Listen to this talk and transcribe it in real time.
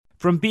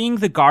From being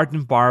the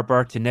garden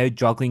barber to now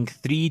juggling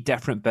 3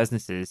 different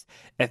businesses,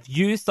 if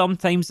you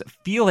sometimes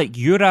feel like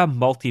you're a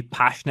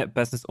multi-passionate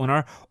business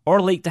owner or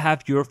like to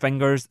have your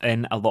fingers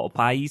in a lot of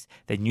pies,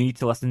 then you need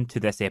to listen to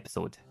this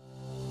episode.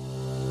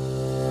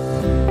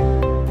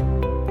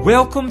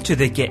 Welcome to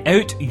the Get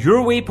Out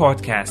Your Way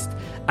podcast.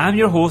 I'm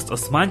your host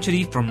Osman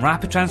Sharif from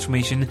Rapid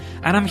Transformation,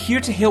 and I'm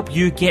here to help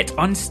you get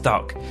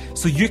unstuck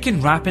so you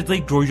can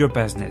rapidly grow your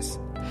business.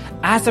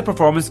 As a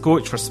performance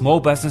coach for small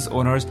business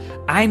owners,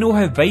 I know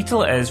how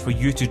vital it is for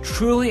you to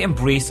truly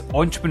embrace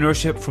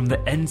entrepreneurship from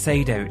the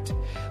inside out,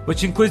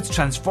 which includes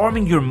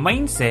transforming your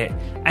mindset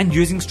and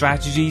using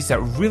strategies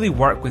that really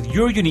work with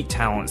your unique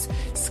talents,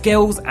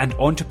 skills, and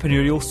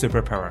entrepreneurial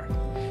superpower.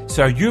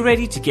 So are you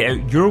ready to get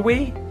out your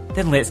way?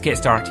 Then let's get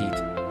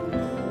started.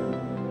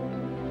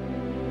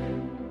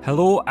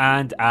 Hello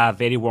and a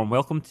very warm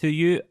welcome to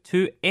you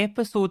to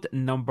episode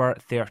number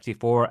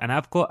 34, and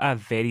I've got a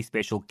very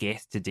special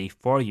guest today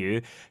for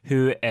you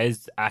who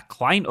is a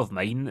client of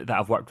mine that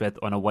I've worked with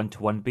on a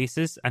one-to-one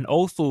basis, and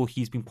also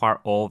he's been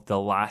part of the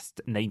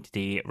last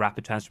 90-day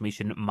Rapid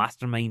Transformation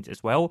Mastermind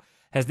as well.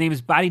 His name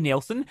is Barry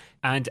Nelson,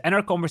 and in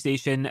our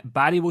conversation,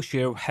 Barry will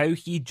share how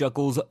he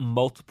juggles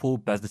multiple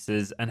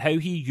businesses and how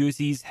he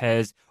uses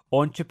his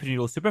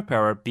entrepreneurial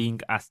superpower,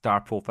 being a star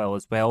profile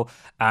as well,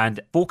 and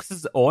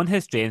focuses on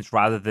his strengths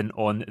rather than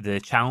on the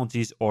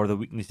challenges or the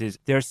weaknesses.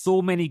 There are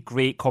so many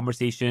great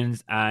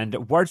conversations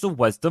and words of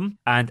wisdom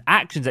and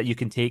actions that you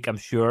can take, I'm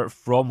sure,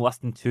 from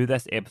listening to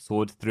this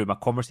episode through my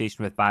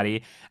conversation with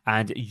Barry,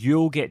 and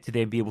you'll get to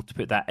then be able to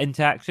put that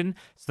into action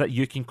so that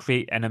you can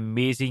create an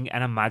amazing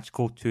and a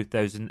magical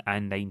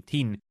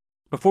 2019.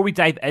 Before we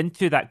dive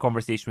into that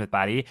conversation with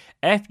Barry,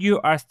 if you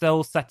are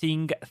still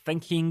sitting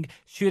thinking,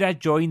 should I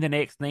join the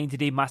next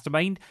 90-day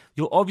mastermind?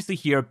 You'll obviously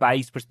hear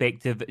Barry's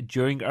perspective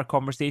during our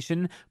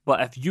conversation, but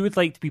if you would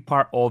like to be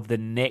part of the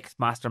next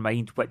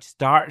mastermind, which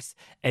starts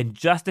in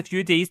just a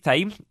few days'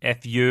 time,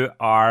 if you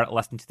are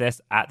listening to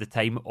this at the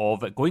time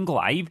of going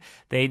live,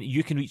 then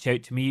you can reach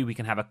out to me. We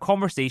can have a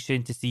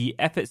conversation to see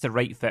if it's the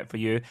right fit for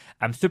you.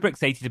 I'm super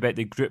excited about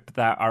the group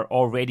that are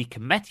already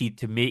committed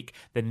to make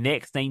the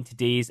next 90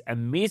 days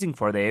amazing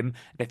for them.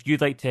 If you'd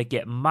like to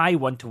get my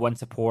one-to-one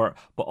support,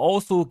 but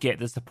also get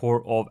the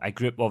support of a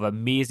group of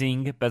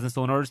amazing business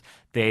owners,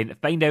 then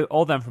find out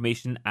all the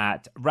information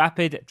at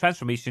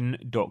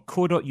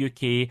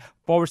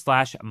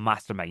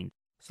rapidtransformation.co.uk/mastermind.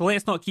 So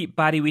let's not keep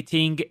Barry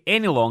waiting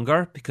any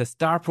longer, because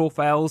star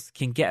profiles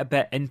can get a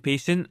bit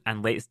impatient,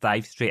 and let's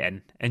dive straight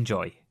in.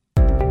 Enjoy.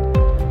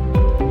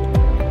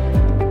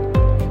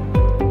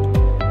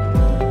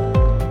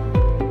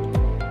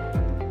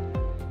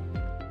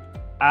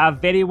 A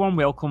very warm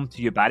welcome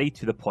to you, Barry,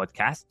 to the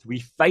podcast. We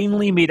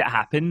finally made it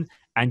happen,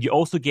 and you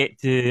also get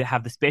to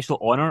have the special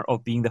honour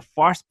of being the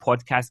first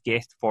podcast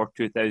guest for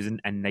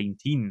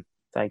 2019.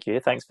 Thank you.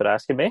 Thanks for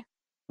asking me.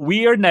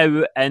 We are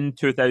now in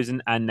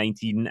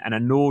 2019, and I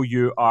know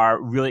you are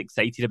really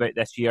excited about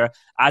this year,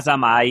 as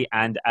am I,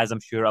 and as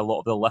I'm sure a lot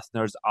of the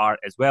listeners are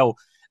as well.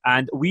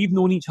 And we've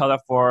known each other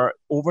for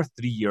over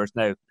 3 years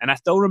now. And I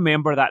still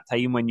remember that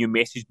time when you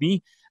messaged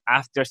me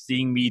after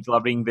seeing me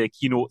delivering the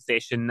keynote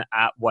session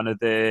at one of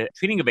the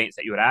training events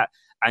that you were at.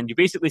 And you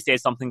basically said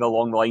something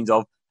along the lines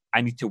of,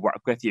 I need to work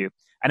with you.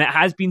 And it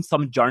has been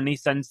some journey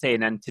since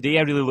then. And today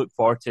I really look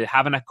forward to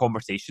having a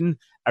conversation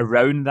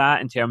around that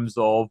in terms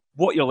of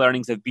what your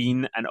learnings have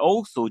been, and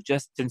also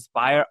just to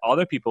inspire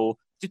other people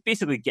to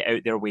basically get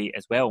out their way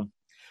as well.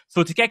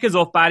 So to kick us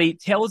off, Barry,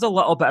 tell us a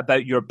little bit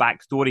about your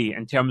backstory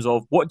in terms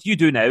of what do you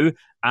do now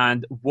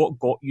and what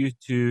got you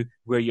to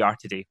where you are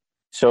today.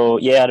 So,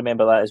 yeah, I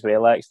remember that as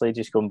well, actually,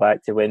 just going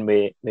back to when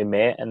we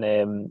met,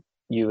 and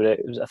you were,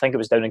 I think it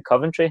was down in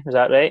Coventry, was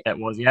that right? It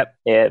was, yep.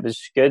 Yeah, it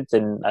was good,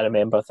 and I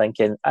remember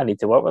thinking, I need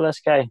to work with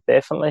this guy,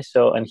 definitely.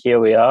 So, and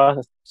here we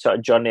are. Sort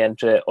of journey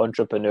into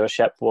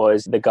entrepreneurship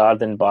was the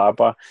garden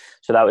barber.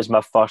 So that was my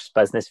first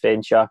business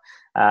venture,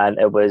 and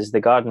it was the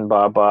garden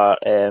barber,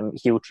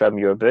 heel trim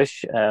your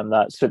bush.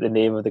 That's what the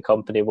name of the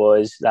company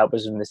was. That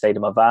was on the side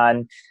of my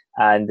van.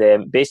 And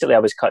basically I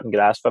was cutting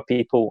grass for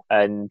people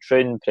in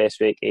Troon,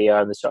 Prestwick, Ayr,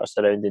 and the sort of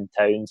surrounding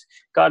towns.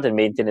 Garden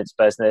maintenance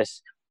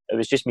business. It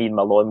was just me and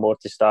my lawnmower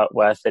to start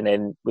with, and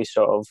then we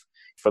sort of,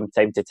 from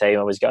time to time,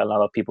 I was getting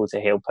other people to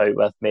help out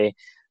with me.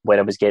 When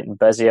I was getting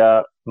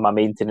busier, my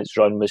maintenance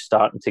run was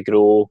starting to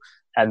grow.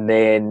 And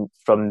then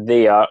from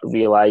there,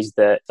 realised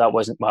that that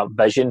wasn't my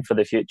vision for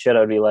the future.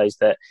 I realised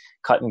that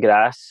cutting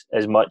grass,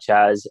 as much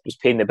as it was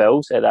paying the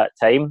bills at that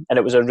time, and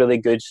it was a really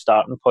good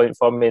starting point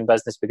for me in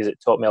business because it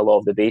taught me a lot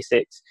of the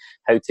basics,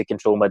 how to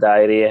control my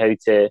diary, how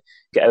to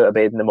get out of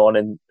bed in the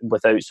morning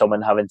without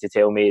someone having to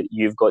tell me,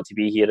 you've got to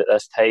be here at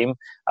this time.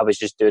 I was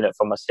just doing it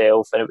for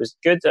myself, and it was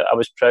good. I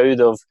was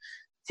proud of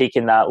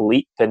taking that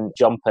leap and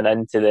jumping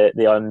into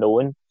the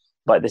unknown.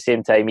 But at the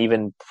same time,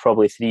 even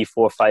probably 3,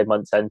 4, 5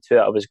 months into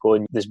it, I was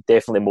going, there's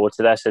definitely more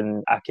to this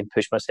and I can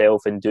push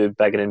myself and do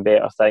bigger and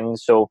better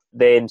things. So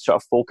then sort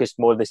of focused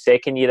more. The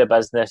second year of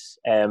business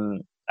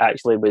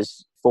actually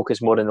was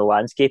focus more on the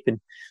landscaping.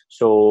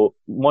 So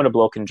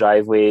monoblocking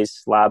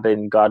driveways,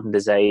 slabbing, garden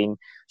design.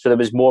 So there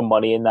was more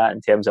money in that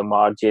in terms of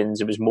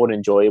margins. It was more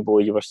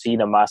enjoyable. You were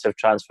seeing a massive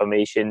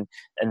transformation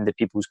in the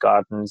people's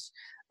gardens.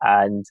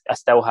 And I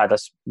still had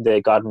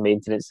the garden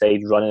maintenance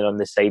side running on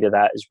the side of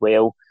that as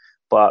well.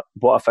 But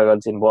what I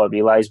figured and what I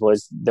realised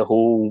was the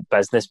whole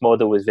business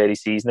model was very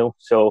seasonal.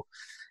 So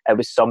it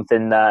was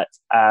something that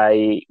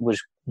I was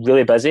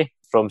really busy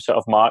from sort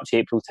of March,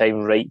 April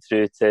time right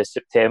through to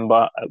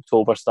September.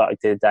 October started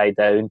to die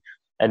down.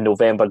 And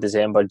November,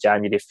 December,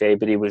 January,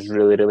 February was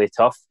really, really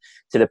tough,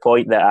 to the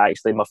point that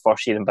actually my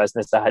first year in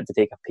business, I had to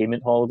take a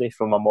payment holiday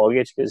from my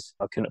mortgage because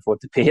I couldn't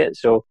afford to pay it.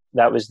 So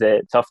that was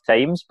the tough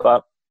times.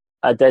 But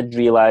I did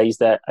realise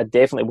that I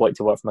definitely wanted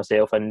to work for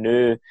myself. I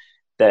knew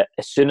that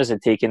as soon as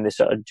I'd taken the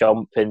sort of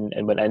jump and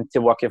went into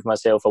working for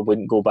myself, I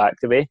wouldn't go back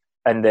the way.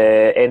 And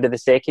the end of the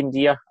second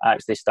year, I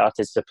actually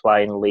started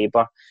supplying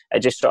labour. I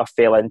just sort of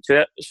fell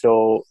into it.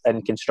 So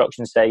in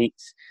construction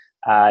sites,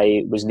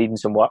 I was needing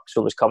some work.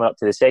 So it was coming up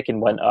to the second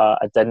winter.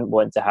 I didn't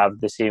want to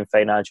have the same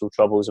financial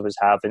troubles I was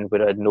having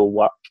where I had no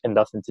work and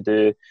nothing to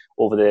do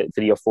over the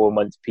 3 or 4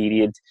 month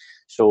period.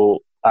 So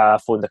I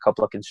phoned a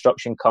couple of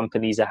construction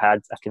companies. I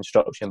had a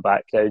construction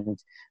background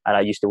and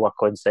I used to work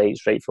on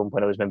sites right from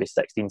when I was maybe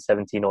 16,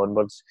 17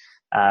 onwards.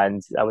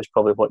 And I was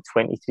probably,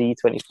 23,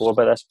 24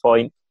 by this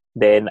point.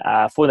 Then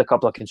I phoned a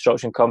couple of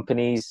construction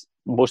companies.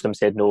 Most of them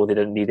said no, they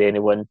didn't need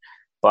anyone.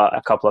 But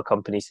a couple of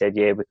companies said,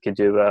 yeah, we could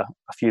do a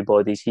few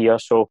bodies here.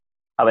 So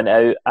I went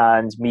out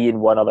and me and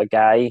one other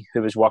guy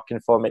who was working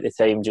for me at the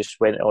time just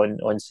went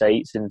on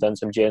sites and done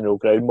some general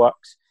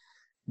groundworks.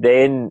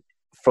 Then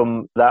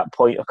from that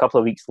point, a couple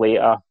of weeks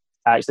later,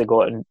 I actually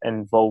got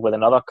involved with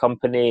another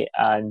company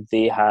and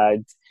they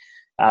had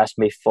asked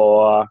me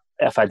for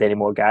if I had any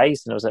more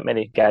guys. And I was like,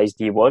 many guys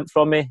do you want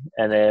from me?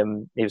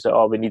 And he was like,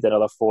 oh, we need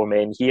another 4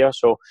 men here.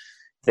 So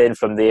then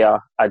from there,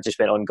 I just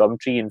went on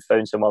Gumtree and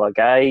found some other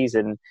guys.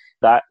 And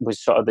that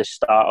was sort of the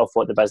start of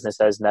what the business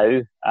is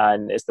now.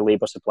 And it's the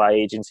labour supply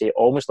agency,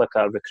 almost like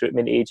a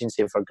recruitment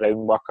agency for ground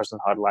workers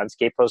and hard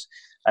landscapers.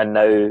 And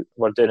now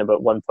we're doing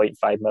about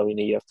 1.5 million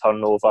a year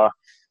turnover,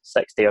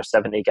 60 or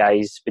 70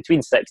 guys,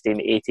 between 60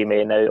 and 80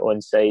 men out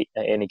on site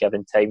at any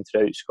given time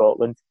throughout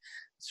Scotland.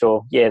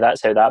 So yeah,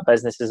 that's how that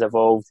business has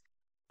evolved.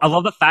 I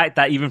love the fact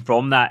that even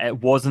from that, it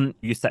wasn't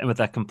you sitting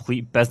with a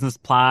complete business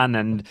plan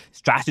and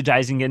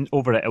strategizing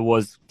over it. It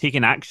was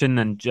taking action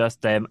and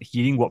just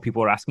hearing what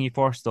people were asking you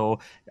for. So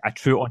a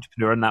true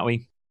entrepreneur in that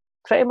way.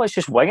 Pretty much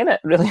just winging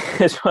it, really,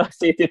 is what I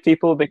say to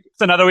people.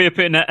 It's another way of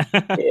putting it.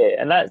 Yeah,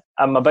 and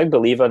I'm a big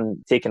believer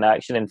in taking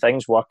action, and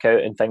things work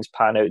out and things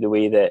pan out the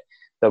way that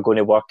they're going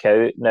to work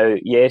out. Now,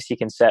 yes, you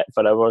can sit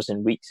for hours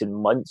and weeks and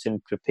months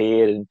and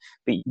prepare,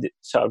 but the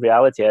sort of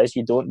reality is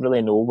you don't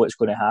really know what's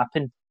going to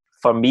happen.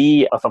 For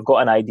me, if I've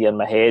got an idea in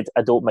my head,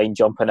 I don't mind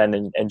jumping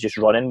in and just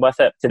running with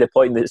it, to the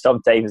point that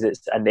sometimes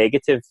it's a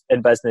negative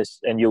in business,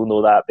 and you'll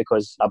know that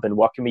because I've been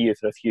working with you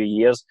for a few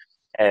years.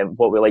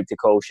 What we like to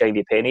call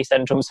shiny penny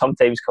syndrome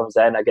sometimes comes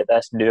in. I get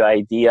this new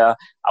idea,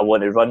 I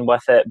want to run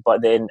with it,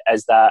 but then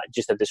is that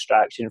just a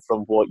distraction from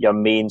what your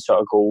main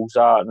sort of goals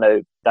are? Now,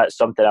 that's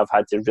something I've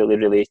had to really,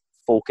 really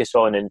focus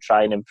on and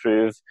try and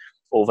improve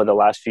over the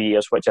last few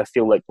years, which I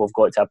feel like we've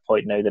got to a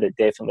point now that it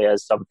definitely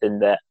is something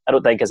that I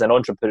don't think as an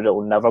entrepreneur it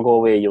will never go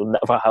away. You'll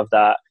never have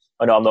that,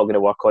 oh no, I'm not going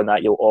to work on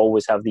that. You'll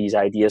always have these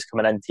ideas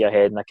coming into your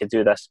head and I could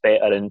do this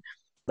better and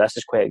this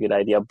is quite a good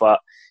idea, but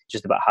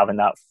just about having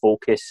that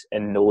focus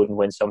and knowing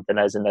when something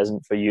is and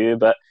isn't for you.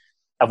 But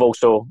I've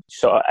also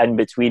sort of in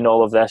between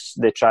all of this,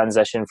 the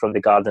transition from the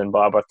garden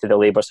barber to the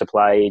labour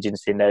supply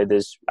agency now,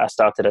 I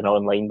started an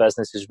online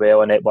business as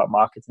well, a network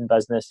marketing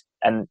business.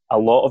 And a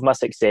lot of my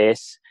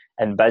success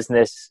in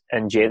business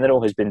in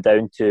general has been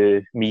down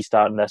to me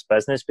starting this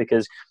business,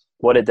 because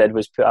what it did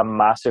was put a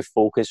massive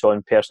focus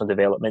on personal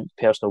development,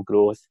 personal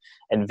growth,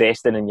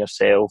 investing in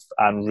yourself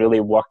and really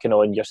working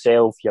on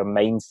yourself, your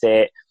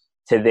mindset,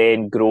 to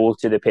then grow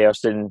to the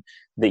person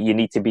that you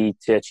need to be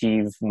to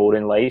achieve more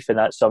in life. And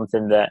that's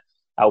something that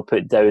I'll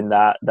put down,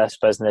 that this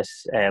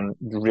business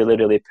really,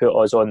 really put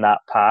us on that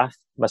path.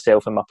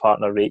 Myself and my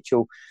partner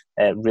Rachel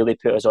really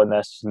put us on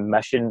this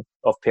mission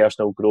of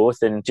personal growth,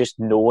 and just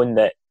knowing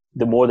that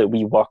the more that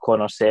we work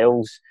on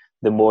ourselves,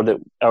 the more that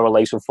our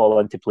lives will fall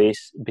into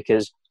place,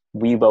 because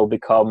we will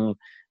become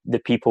the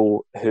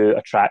people who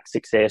attract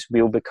success.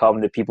 We'll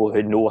become the people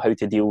who know how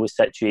to deal with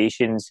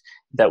situations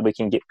that we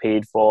can get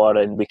paid for,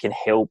 and we can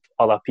help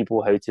other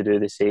people how to do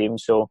the same.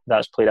 So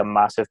that's played a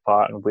massive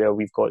part in where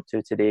we've got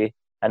to today,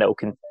 and it will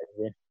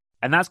continue.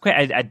 And that's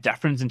quite a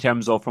difference in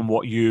terms of from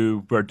what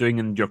you were doing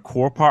in your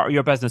core part of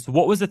your business.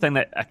 What was the thing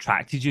that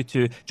attracted you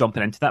to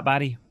jumping into that,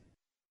 Barry?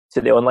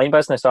 To the online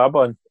business,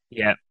 Arbon?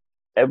 Yeah.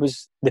 It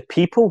was the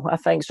people, I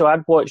think. So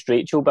I'd watched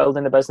Rachel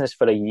building the business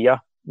for a year.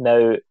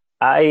 Now,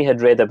 I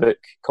had read a book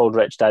called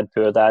Rich Dad,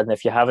 Poor Dad, and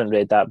if you haven't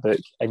read that book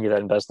and you're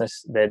in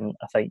business, then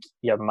I think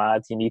you're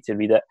mad. You need to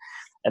read it.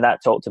 And that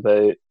talked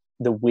about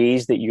the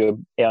ways that you're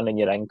earning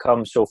your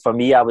income. So for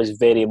me, I was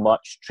very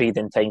much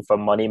trading time for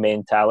money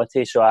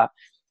mentality. So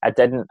I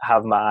didn't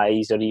have my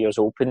eyes or ears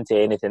open to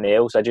anything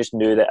else. I just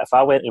knew that if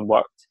I went and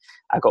worked,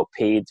 I got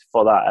paid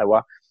for that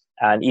hour.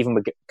 And even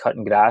with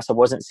cutting grass, I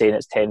wasn't saying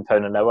it's £10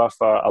 an hour.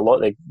 For a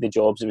lot of the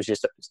jobs, it was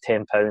just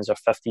 £10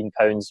 or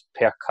 £15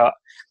 per cut.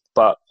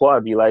 But what I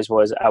realised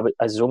was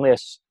there's only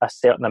a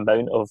certain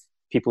amount of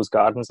people's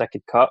gardens I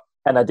could cut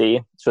in a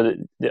day. So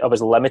that I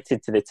was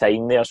limited to the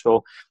time there.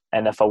 So,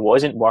 and if I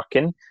wasn't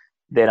working,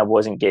 then I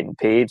wasn't getting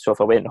paid. So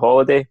if I went on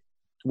holiday,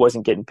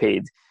 wasn't getting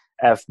paid.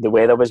 If the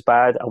weather was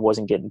bad, I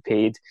wasn't getting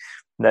paid.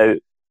 Now,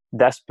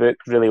 this book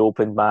really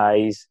opened my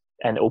eyes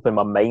and opened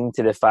my mind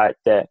to the fact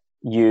that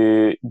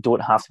you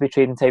don't have to be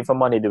trading time for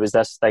money. There was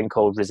this thing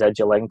called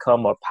residual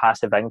income or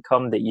passive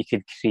income that you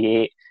could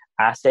create,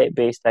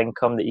 asset-based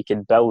income that you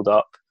can build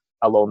up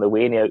along the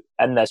way. Now,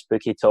 in this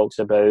book, he talks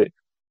about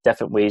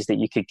different ways that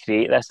you could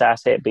create this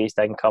asset-based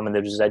income and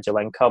the residual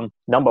income.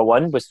 Number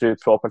one was through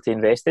property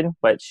investing,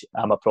 which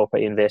I'm a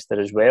property investor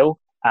as well.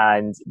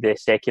 And the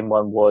second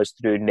one was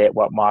through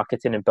network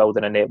marketing and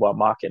building a network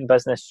marketing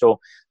business. So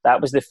that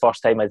was the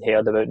first time I'd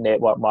heard about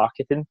network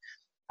marketing.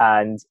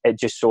 And it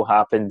just so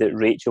happened that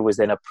Rachel was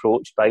then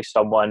approached by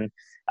someone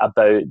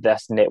about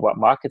this network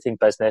marketing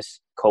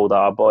business called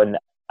Arbonne.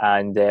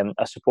 And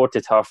I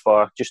supported her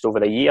for just over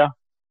a year.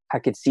 I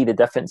could see the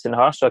difference in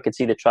her. So I could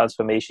see the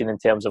transformation in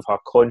terms of her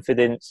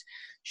confidence.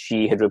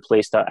 She had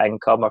replaced her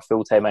income, her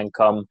full-time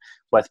income,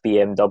 with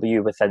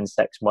BMW within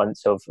 6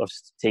 months of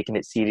taking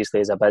it seriously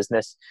as a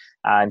business.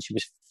 And she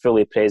was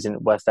fully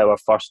present with our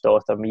first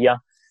daughter, Mia,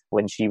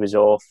 when she was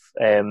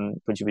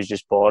when she was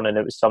just born. And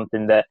it was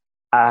something that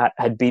I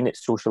had been at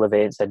social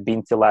events. I'd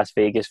been to Las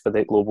Vegas for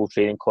the Global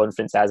Training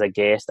Conference as a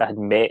guest. I had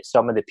met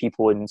some of the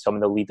people and some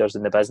of the leaders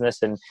in the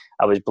business, and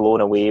I was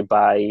blown away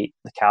by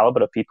the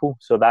caliber of people.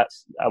 So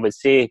that's, I would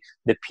say,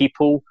 the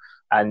people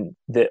and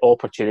the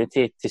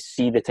opportunity to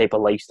see the type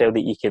of lifestyle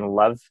that you can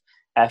live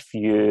if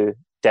you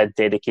did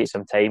dedicate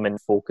some time and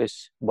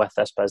focus with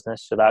this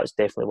business. So that was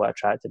definitely what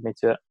attracted me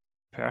to it.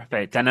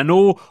 Perfect. And I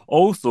know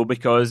also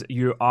because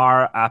you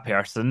are a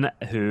person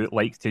who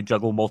likes to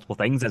juggle multiple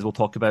things, as we'll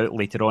talk about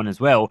later on as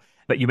well.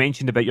 But you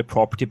mentioned about your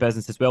property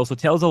business as well. So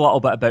tell us a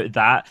little bit about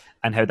that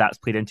and how that's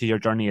played into your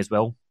journey as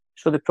well.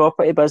 So the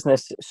property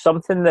business,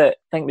 something that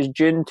I think was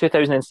June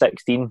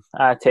 2016,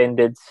 I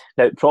attended.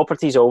 Now,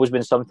 property's always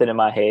been something in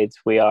my head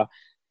where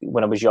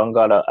when I was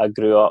younger, I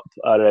grew up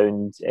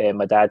around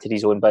my dad had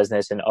his own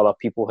business and other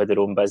people had their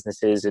own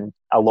businesses, and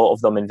a lot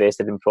of them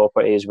invested in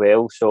property as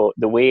well. So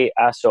the way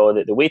I saw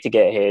that the way to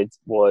get ahead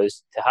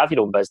was to have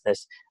your own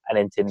business and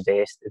then to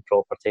invest in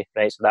property,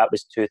 right? So that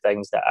was two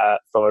things that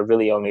from a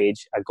really young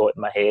age, I got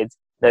in my head.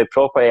 Now,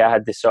 property, I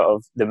had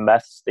the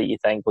myths that you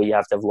think, well, you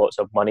have to have lots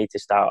of money to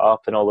start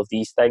up and all of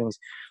these things.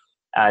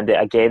 And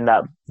again,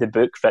 that the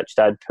book Rich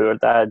Dad Poor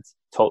Dad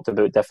talked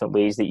about different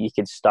ways that you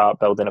could start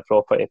building a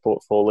property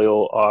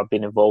portfolio or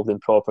being involved in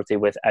property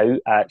without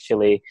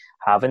actually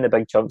having the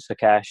big chunks of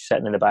cash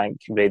sitting in the bank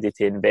ready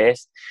to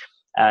invest.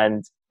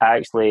 And I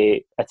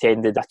actually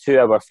attended a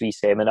 2-hour free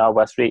seminar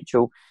with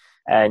Rachel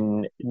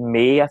in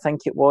May, I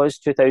think it was,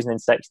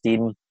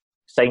 2016,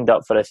 signed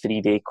up for a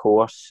 3-day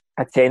course,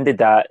 attended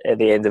that at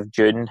the end of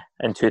June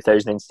in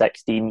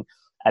 2016,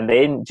 and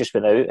then just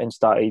went out and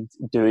started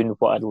doing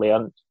what I'd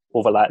learned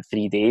over that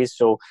 3 days.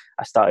 So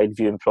I started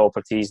viewing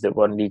properties that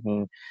were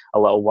needing a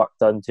little work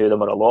done to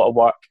them or a lot of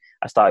work.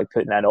 I started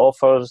putting in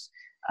offers,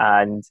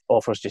 and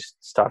offers just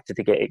started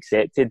to get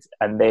accepted.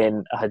 And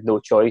then I had no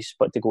choice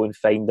but to go and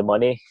find the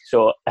money.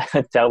 So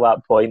until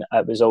that point,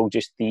 it was all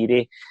just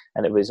theory.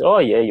 And it was, oh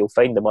yeah, you'll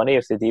find the money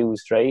if the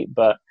deal's right.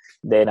 But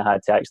then I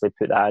had to actually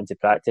put that into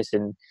practice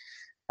and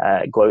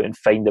go out and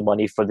find the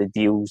money for the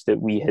deals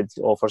that we had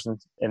offers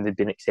and they'd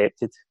been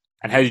accepted.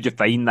 And how did you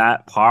find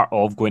that part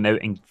of going out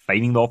and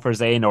finding the offers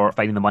then, or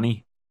finding the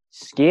money?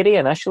 Scary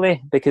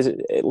initially, because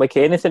like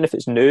anything, if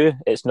it's new,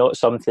 it's not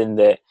something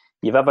that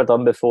you've ever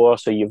done before.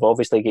 So you've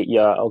obviously got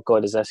your, oh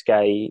God,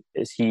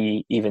 is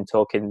he even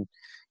talking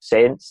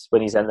sense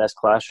when he's in this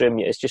classroom?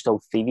 It's just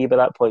all theory by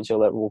that point. So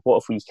you're like, well, what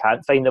if we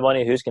can't find the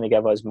money? Who's going to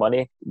give us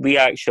money? We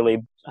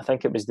actually, I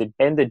think it was the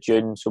end of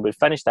June, so we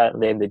finished that at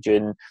the end of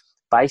June.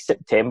 By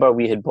September,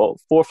 we had bought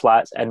 4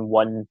 flats and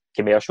 1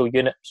 commercial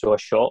unit, so a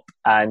shop,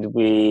 and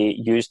we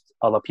used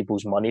other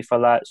people's money for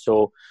that.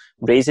 So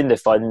raising the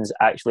funds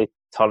actually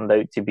turned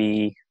out to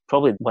be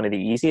probably one of the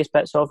easiest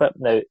bits of it.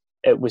 Now,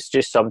 it was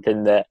just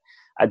something that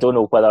I don't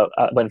know whether,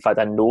 in fact,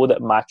 I know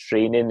that my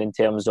training in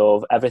terms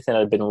of everything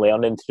I'd been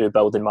learning through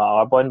building my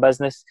Arbonne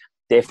business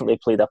definitely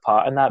played a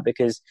part in that,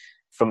 because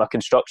from a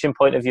construction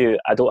point of view,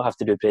 I don't have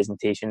to do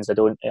presentations. I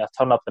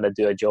turn up and I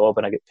do a job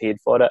and I get paid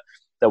for it.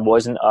 There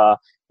wasn't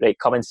right,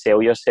 come and sell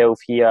yourself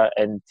here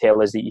and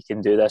tell us that you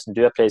can do this and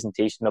do a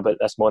presentation about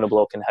this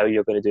monoblock and how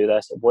you're going to do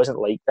this. It wasn't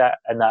like that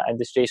in that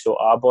industry. So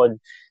Arbonne,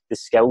 the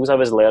skills I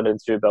was learning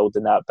through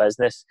building that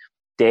business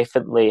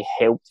definitely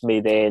helped me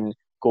then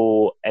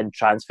go and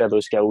transfer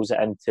those skills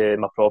into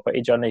my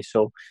property journey.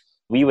 So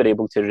we were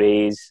able to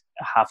raise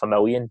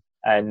 $500,000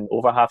 and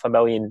over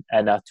 $500,000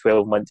 in a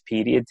 12-month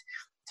period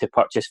to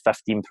purchase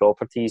 15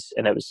 properties.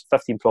 And it was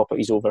 15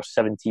 properties over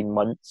 17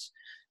 months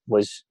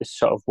was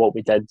sort of what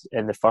we did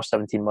in the first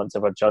 17 months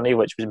of our journey,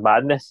 which was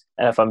madness.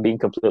 And if I'm being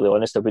completely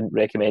honest, I wouldn't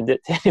recommend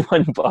it to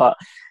anyone, but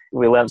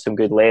we learned some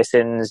good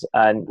lessons.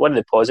 And one of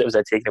the positives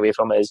I've taken away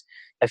from it is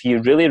if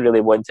you really,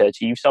 really want to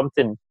achieve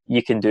something,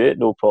 you can do it,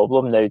 no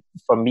problem. Now,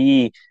 for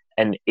me,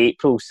 in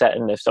April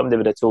sitting, if somebody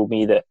would have told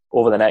me that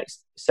over the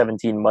next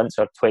 17 months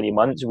or 20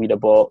 months, we'd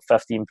have bought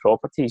 15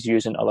 properties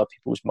using other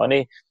people's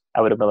money, I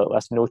would have been like,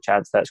 there's no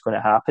chance that's going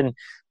to happen.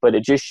 But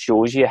it just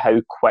shows you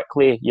how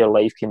quickly your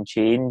life can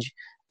change.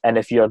 And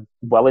if you're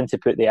willing to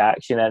put the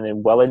action in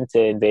and willing to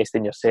invest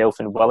in yourself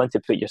and willing to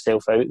put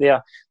yourself out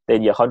there,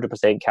 then you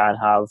 100% can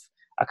have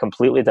a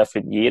completely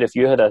different year. If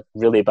you had a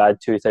really bad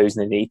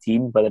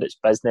 2018, whether it's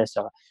business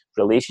or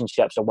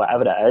relationships or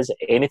whatever it is,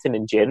 anything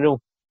in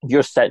general,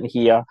 you're sitting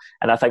here,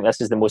 and I think this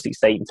is the most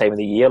exciting time of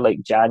the year,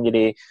 like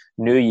January,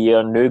 new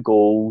year, new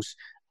goals,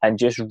 and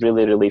just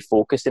really, really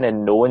focusing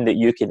and knowing that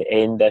you can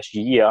end this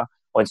year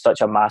on such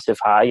a massive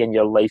high and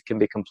your life can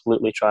be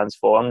completely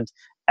transformed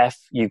if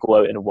you go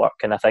out and work.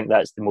 And I think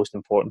that's the most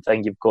important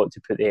thing. You've got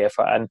to put the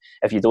effort in.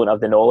 If you don't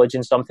have the knowledge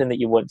in something that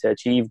you want to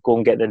achieve, go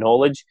and get the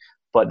knowledge,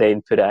 but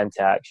then put it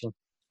into action.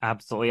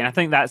 Absolutely. And I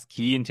think that's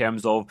key in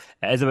terms of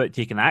it is about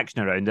taking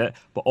action around it,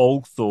 but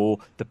also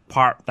the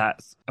part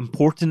that's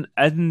important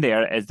in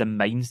there is the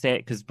mindset.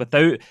 Because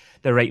without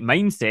the right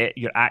mindset,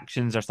 your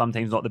actions are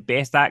sometimes not the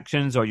best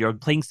actions, or you're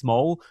playing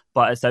small.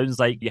 But it sounds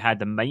like you had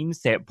the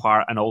mindset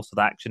part and also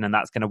the action. And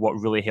that's kind of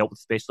what really helped,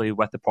 especially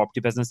with the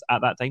property business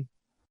at that time.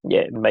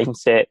 Yeah,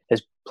 mindset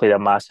has played a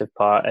massive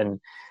part.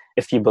 And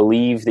if you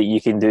believe that you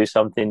can do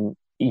something,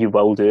 you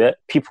will do it.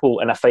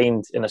 People, and I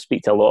find, and I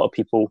speak to a lot of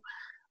people,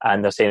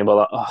 and they're saying,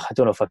 well, I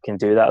don't know if I can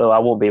do that, though. I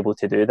won't be able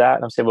to do that.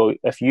 And I'm saying, well,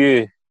 if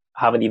you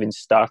haven't even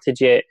started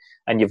yet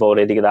and you've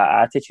already got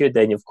that attitude,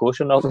 then of course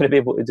you're not going to be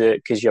able to do it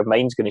because your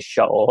mind's going to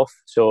shut off.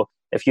 So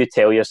if you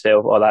tell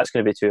yourself, oh, that's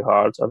going to be too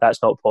hard or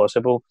that's not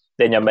possible,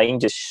 then your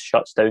mind just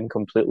shuts down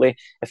completely.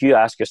 If you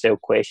ask yourself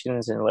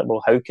questions and like,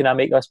 well, how can I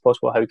make this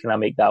possible? How can I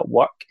make that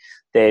work?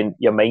 Then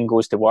your mind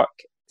goes to work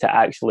to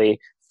actually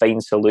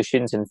find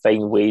solutions and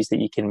find ways that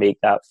you can make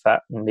that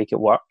fit and make it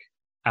work.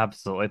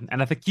 Absolutely.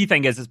 And if the key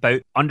thing is it's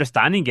about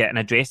understanding it and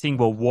addressing,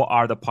 well, what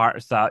are the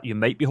parts that you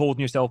might be holding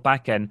yourself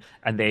back in,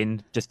 and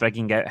then just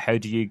figuring out how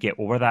do you get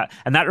over that.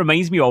 And that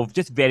reminds me of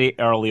just very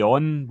early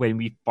on when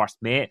we first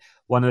met,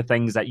 one of the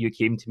things that you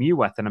came to me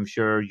with, and I'm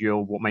sure you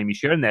won't mind me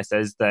sharing this,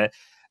 is that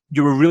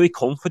you were really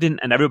confident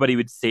and everybody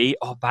would say,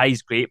 oh,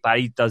 Barry's great,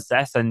 Barry does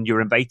this, and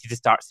you're invited to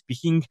start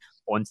speaking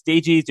on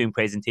stages, doing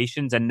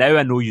presentations, and now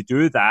I know you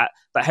do that.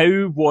 But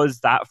how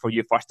was that for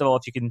you, first of all,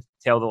 if you can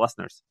tell the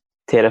listeners?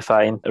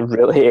 Terrifying,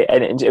 really.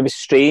 And it was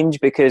strange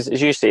because,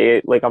 as you say,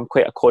 like, I'm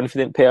quite a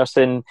confident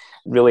person,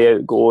 really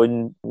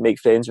outgoing, make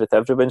friends with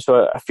everyone.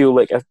 So I feel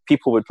like if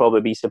people would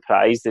probably be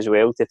surprised as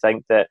well to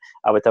think that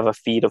I would have a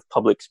fear of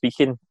public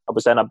speaking. I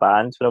was in a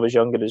band when I was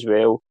younger as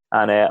well,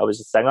 and I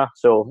was a singer.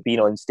 So being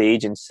on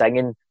stage and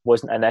singing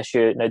wasn't an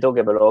issue. Now, don't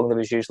get me wrong, there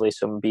was usually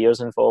some beers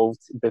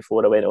involved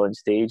before I went on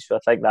stage. So I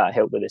think that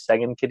helped with the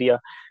singing career.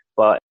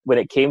 But when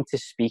it came to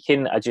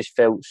speaking, I just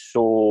felt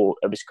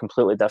it was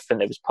completely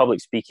different. It was public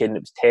speaking,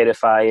 it was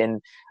terrifying.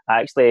 I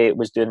actually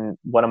was doing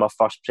one of my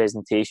first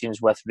presentations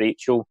with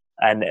Rachel,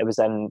 and it was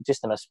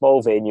just in a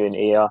small venue in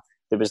Ayr.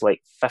 There was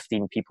like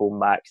 15 people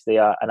max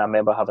there, and I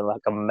remember having like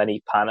a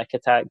mini panic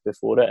attack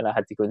before it, and I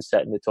had to go and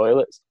sit in the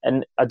toilets.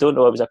 And I don't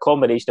know, it was a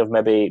combination of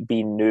maybe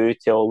being new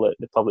to all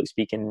the public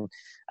speaking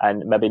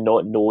and maybe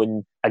not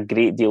knowing a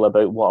great deal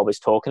about what I was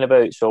talking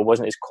about, so I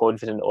wasn't as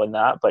confident on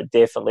that. But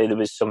definitely there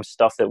was some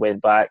stuff that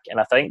went back,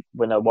 and I think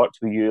when I worked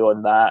with you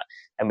on that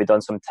and we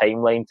done some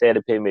timeline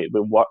therapy, we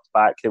worked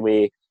back the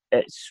way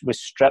it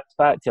was stripped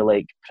back to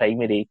like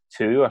primary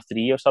 2 or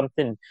 3 or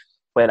something.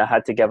 When I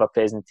had to give a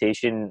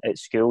presentation at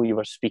school, you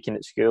were speaking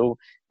at school,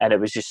 and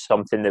it was just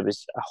something that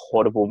was a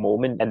horrible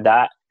moment. And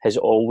that has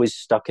always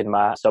stuck in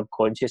my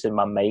subconscious, in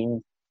my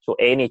mind. So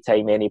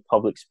anytime any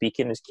public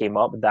speaking has came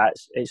up,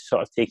 it's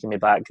sort of taken me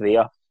back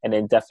there, and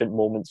then different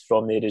moments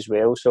from there as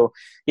well. So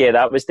yeah,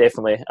 that was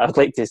definitely,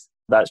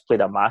 that's played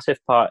a massive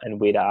part in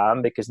where I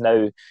am, because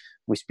now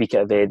we speak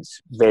at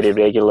events very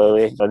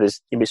regularly.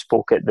 We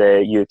spoke at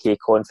the UK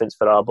conference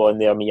for Arbonne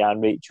there, me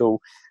and Rachel.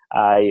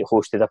 I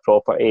hosted a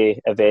property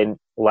event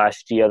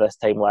this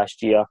time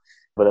last year,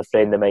 with a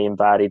friend of mine,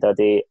 Barry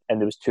Duddy, and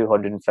there was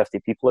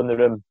 250 people in the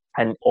room.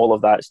 And all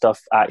of that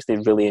stuff, I actually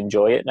really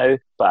enjoy it now.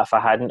 But if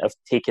I hadn't have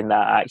taken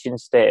that action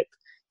step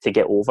to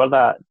get over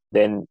that,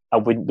 then I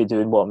wouldn't be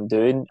doing what I'm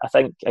doing. I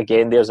think,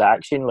 again, there's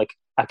action. Like,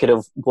 I could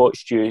have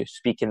watched you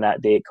speaking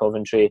that day at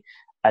Coventry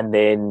and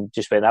then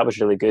just went, that was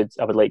really good,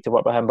 I would like to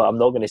work with him, but I'm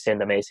not going to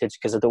send a message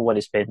because I don't want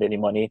to spend any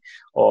money,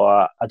 or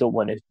I don't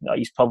want to, no,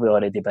 he's probably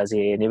already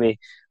busy anyway.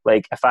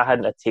 Like, if I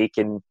hadn't have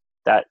taken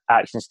that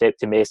action step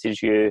to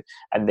message you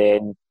and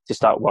then to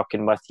start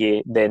working with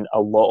you, then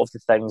a lot of the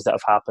things that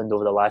have happened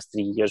over the last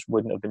 3 years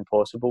wouldn't have been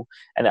possible.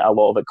 And a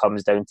lot of it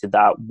comes down to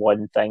that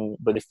one thing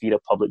with the fear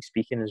of public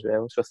speaking as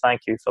well. So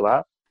thank you for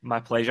that. My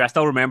pleasure. I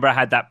still remember I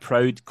had that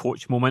proud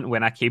coach moment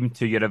when I came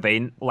to your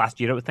event last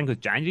year. I think it was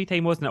January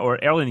time, wasn't it? Or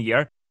early in the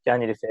year.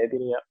 January,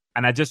 February, yeah.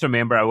 And I just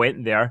remember I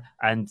went there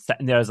and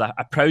sitting there as a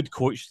proud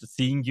coach,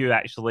 seeing you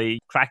actually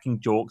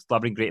cracking jokes,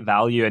 delivering great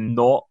value and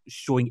not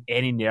showing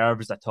any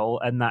nerves at all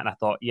in that. And I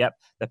thought, yep,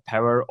 the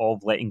power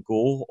of letting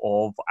go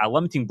of a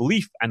limiting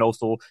belief and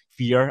also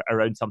fear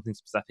around something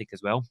specific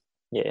as well.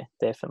 Yeah,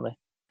 definitely.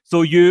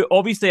 So you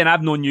obviously, and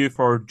I've known you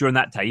for during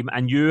that time,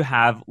 and you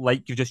have,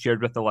 like you've just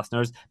shared with the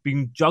listeners,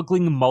 been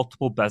juggling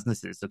multiple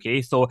businesses.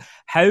 Okay, so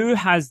how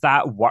has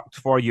that worked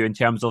for you in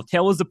terms of,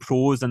 tell us the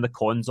pros and the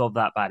cons of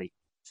that, Barry?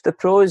 The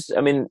pros,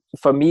 I mean,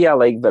 for me, I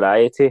like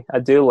variety. I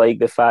do like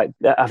the fact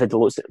that I've had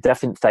lots of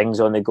different things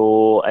on the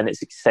go and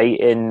it's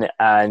exciting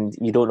and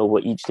you don't know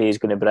what each day is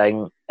going to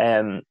bring.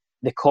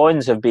 The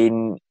cons have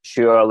been,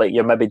 sure, like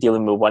you're maybe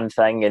dealing with one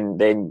thing and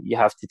then you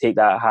have to take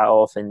that hat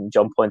off and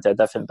jump onto a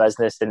different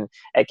business, and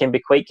it can be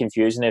quite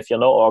confusing. If you're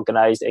not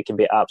organised, it can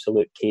be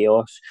absolute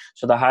chaos.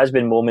 So there has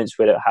been moments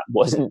where it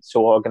wasn't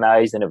so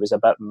organised and it was a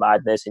bit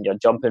madness, and you're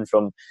jumping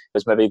from, it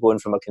was maybe going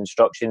from a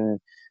construction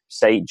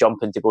site,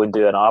 jumping to go and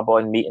do an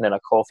Arbonne meeting in a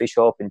coffee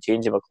shop and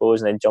changing my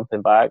clothes and then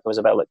jumping back. It was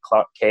a bit like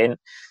Clark Kent,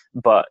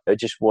 but it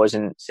just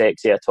wasn't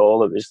sexy at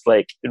all. It was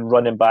like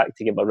running back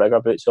to get my rigger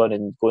boots on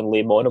and go and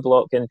lay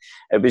monoblock, and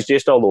it was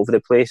just all over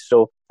the place.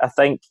 So I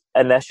think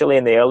initially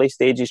in the early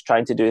stages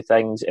trying to do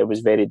things, it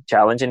was very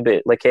challenging,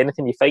 but like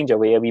anything, you find your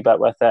way a wee bit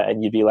with it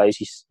and you realise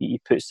you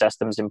put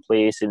systems in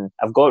place, and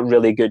I've got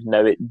really good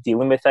now at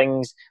dealing with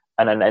things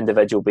on an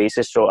individual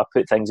basis. So I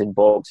put things in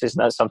boxes,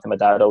 and that's something my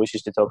dad always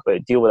used to talk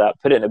about. Deal with that,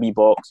 put it in a wee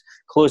box,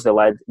 close the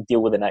lid,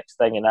 deal with the next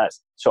thing. And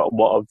that's sort of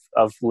what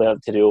I've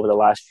learned to do over the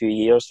last few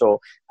years. So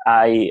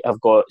I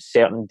have got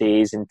certain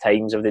days and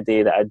times of the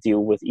day that I deal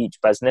with each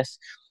business,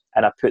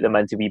 and I put them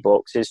into wee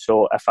boxes.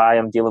 So if I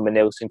am dealing with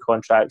Nelson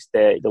Contracts,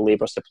 the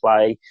labour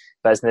supply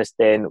business,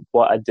 then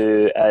what I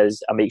do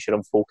is I make sure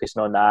I'm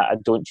focusing on that. I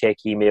don't check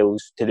emails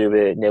to do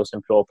with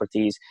Nelson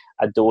Properties.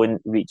 I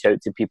don't reach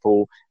out to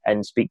people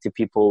and speak to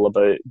people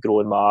about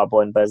growing my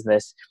Arbonne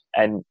business.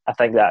 And I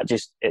think that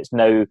it's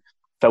now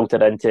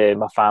filtered into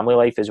my family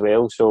life as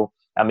well. So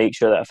I make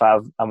sure that if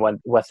I'm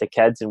with the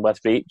kids and with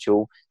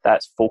Rachel,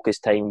 that's focus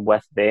time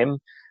with them.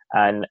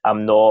 And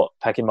I'm not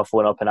picking my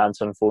phone up and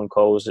answering phone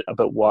calls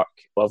about work.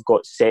 I've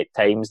got set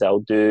times that I'll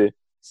do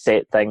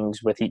set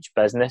things with each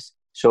business.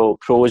 So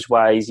pros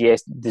wise,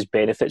 yes, there's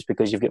benefits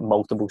because you've got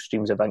multiple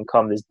streams of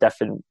income. There's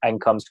different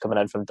incomes coming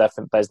in from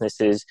different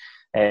businesses.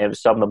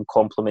 Some of them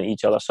complement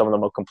each other. Some of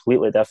them are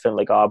completely different.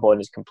 Like Arbonne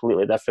is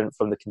completely different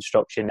from the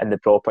construction and the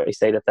property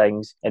side of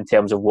things in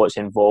terms of what's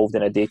involved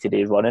in a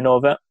day-to-day running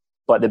of it.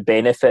 But the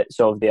benefits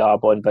of the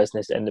Arbonne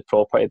business and the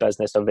property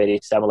business are very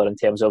similar in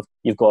terms of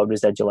you've got a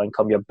residual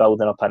income, you're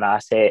building up an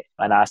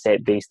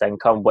asset-based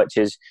income, which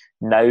is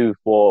now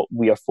what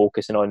we are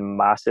focusing on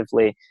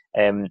massively.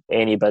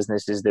 Any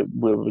businesses that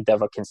we would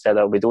ever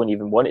consider, we don't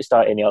even want to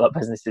start any other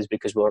businesses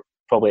because we're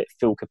probably at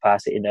full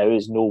capacity now.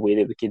 There's no way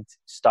that we could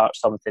start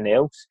something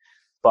else.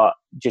 But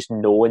just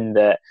knowing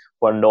that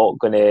we're not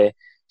going to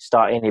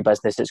start any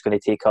business that's going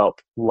to take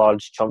up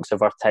large chunks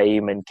of our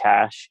time and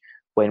cash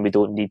when we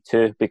don't need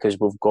to, because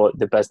we've got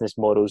the business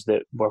models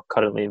that we're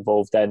currently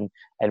involved in,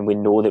 and we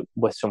know that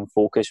with some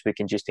focus we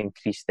can just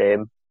increase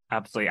them.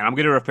 Absolutely. And I'm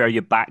going to refer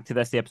you back to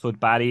this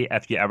episode, Barry,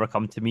 if you ever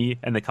come to me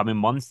in the coming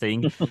months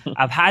saying,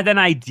 I've had an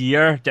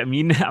idea. Do you know what I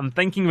mean? I'm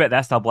thinking about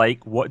this. I'm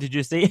like, what did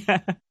you say?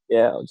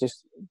 Yeah,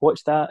 just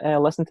watch that,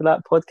 listen to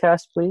that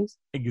podcast, please.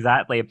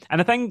 Exactly. And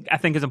I think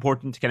it's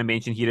important to kind of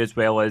mention here as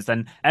well is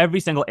in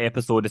every single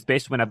episode,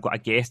 especially when I've got a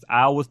guest,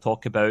 I always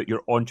talk about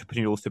your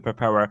entrepreneurial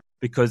superpower,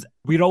 because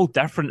we're all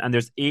different and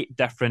there's 8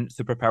 different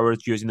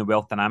superpowers using the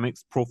Wealth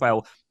Dynamics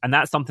profile. And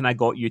that's something I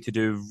got you to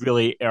do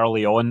really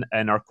early on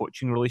in our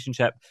coaching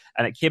relationship.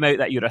 And it came out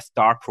that you're a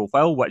star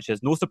profile, which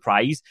is no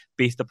surprise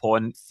based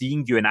upon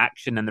seeing you in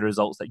action and the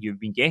results that you've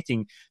been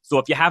getting. So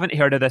if you haven't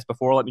heard of this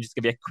before, let me just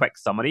give you a quick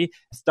summary.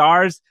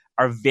 Stars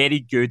are very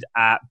good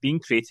at being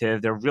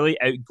creative. They're really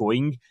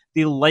outgoing.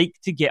 They like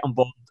to get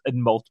involved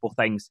in multiple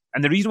things.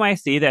 And the reason why I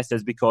say this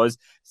is because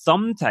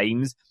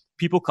sometimes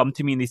people come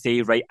to me and they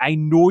say, right, I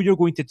know you're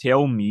going to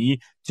tell me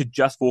to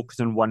just focus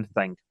on one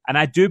thing. And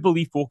I do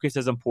believe focus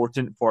is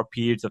important for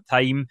periods of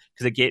time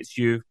because it gets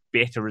you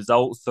better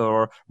results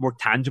or more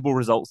tangible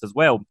results as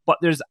well. But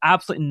there's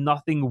absolutely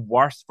nothing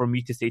worse for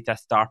me to say to a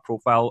star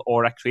profile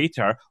or a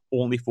creator,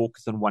 only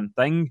focus on one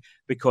thing,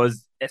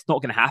 because it's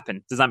not going to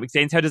happen. Does that make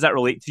sense? How does that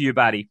relate to you,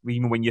 Barry,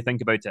 even when you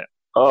think about it?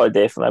 Oh,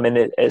 definitely. I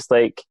mean, it's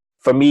like,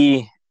 for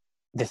me,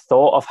 the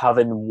thought of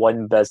having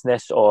one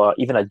business or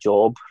even a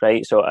job,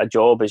 right? So a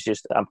job is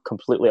just, I'm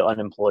completely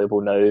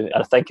unemployable now. And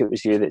I think it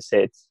was you that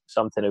said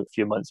something a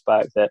few months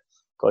back that,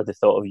 God, the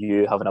thought of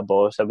you having a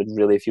boss, I would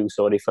really feel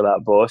sorry for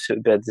that boss. It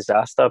would be a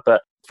disaster.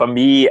 But for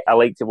me, I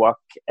like to work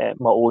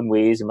my own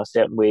ways, in my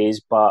certain ways.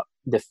 But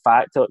the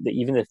fact that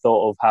even the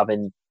thought of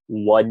having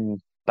one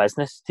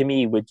business to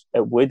me would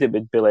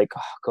be like,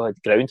 oh God,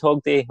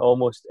 Groundhog Day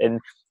almost. And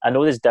I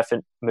know there's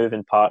different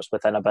moving parts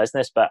within a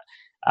business, but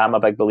I'm a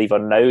big believer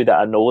now that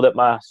I know that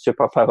my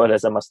superpower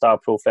is I'm a star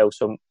profile.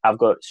 So I've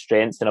got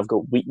strengths and I've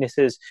got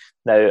weaknesses.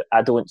 Now,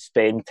 I don't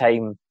spend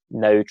time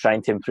now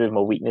trying to improve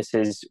my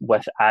weaknesses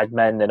with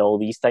admin and all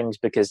these things,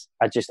 because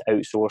I just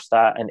outsource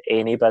that. In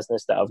any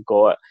business that I've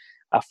got,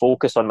 I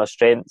focus on my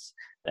strengths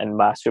and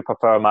my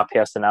superpower, my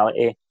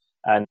personality,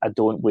 and I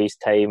don't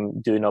waste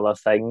time doing other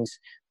things.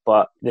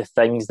 But the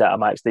things that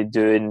I'm actually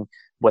doing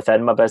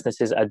within my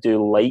businesses, I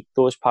do like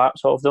those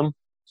parts of them.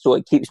 So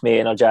it keeps me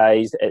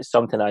energized. It's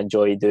something I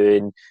enjoy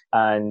doing.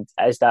 And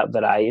it's that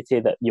variety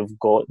that you've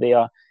got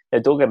there. Now,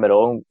 don't get me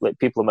wrong, like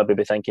people maybe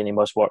be thinking you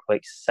must work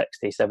like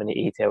 60,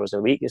 70, 80 hours a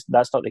week.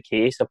 That's not the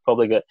case. I've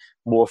probably got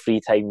more free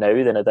time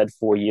now than I did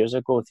 4 years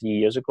ago, 3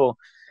 years ago.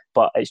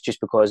 But it's just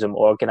because I'm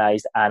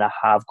organised and I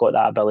have got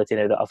that ability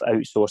now that I've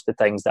outsourced the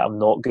things that I'm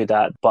not good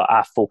at, but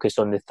I focus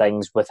on the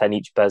things within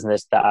each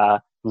business that I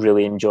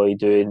really enjoy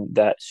doing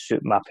that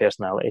suit my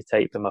personality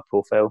type and my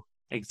profile.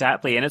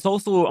 Exactly. And it's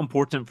also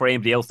important for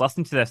anybody else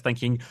listening to this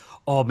thinking,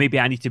 oh, maybe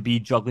I need to be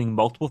juggling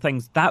multiple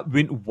things. That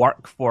wouldn't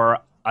work for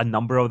a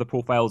number of the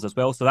profiles as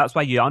well. So that's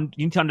why you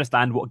need to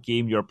understand what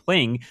game you're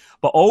playing,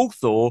 but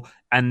also,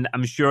 and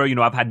I'm sure,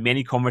 I've had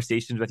many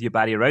conversations with you,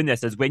 Barry, around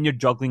this, is when you're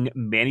juggling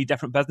many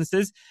different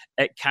businesses,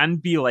 it can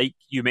be like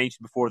you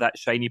mentioned before, that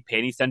shiny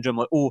penny syndrome,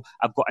 like, oh,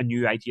 I've got a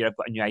new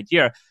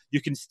idea.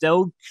 You can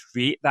still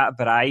create that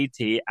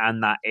variety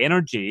and that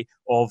energy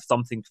of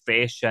something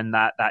fresh and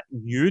that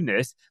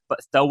newness,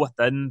 but still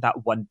within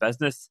that one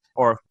business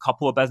or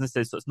couple of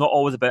businesses. So it's not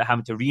always about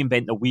having to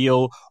reinvent the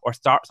wheel or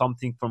start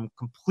something from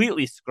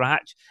completely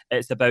scratch.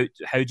 It's about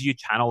how do you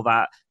channel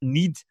that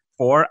need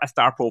for a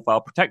star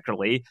profile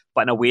particularly,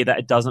 but in a way that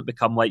it doesn't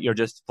become like you're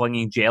just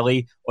flinging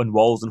jelly on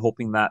walls and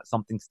hoping that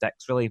something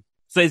sticks, really.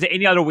 So is there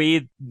any other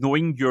way,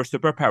 knowing your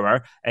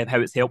superpower, and how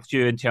it's helped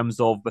you in terms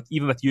of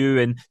even with you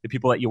and the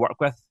people that you work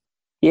with?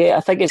 Yeah,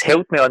 I think it's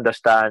helped me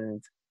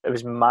understand. It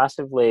was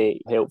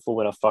massively helpful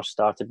when I first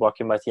started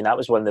working with you, and that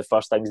was one of the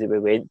first things that we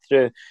went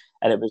through.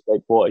 And it was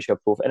like, what is your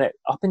profile? And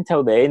up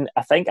until then,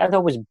 I think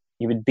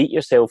you would beat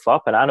yourself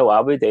up, and I know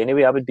I would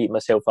anyway. I would beat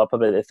myself up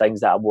about the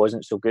things that I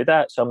wasn't so good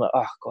at. So I'm like,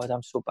 oh God,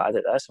 I'm so bad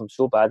at this. I'm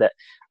so bad at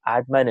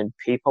admin and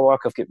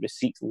paperwork. I've got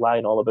receipts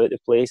lying all about the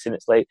place. And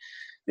it's like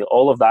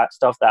all of that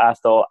stuff that I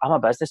thought, I'm a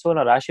business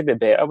owner, I should be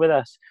better with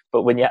this.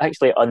 But when you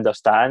actually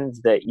understand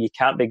that you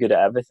can't be good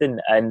at everything,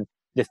 and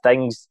the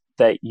things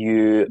that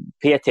you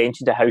pay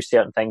attention to how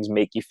certain things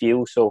make you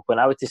feel. So when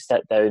I were to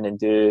sit down and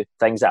do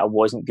things that I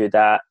wasn't good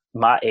at,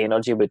 my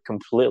energy would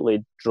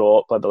completely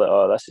drop. I'd be like,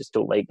 oh,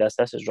 don't like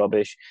this is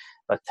rubbish.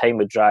 My time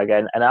would drag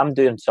in. And I'm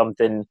doing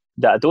something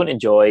that I don't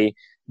enjoy,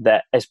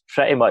 that is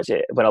pretty much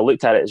it. When I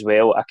looked at it as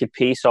well, I could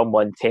pay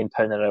someone £10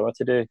 an hour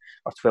to do,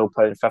 or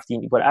 £12,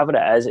 15, whatever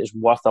it is, it's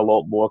worth a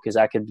lot more because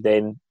I could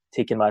then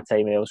take in my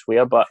time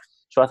elsewhere. But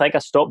so I think I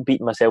stopped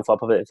beating myself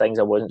up about the things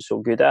I wasn't so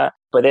good at.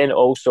 But then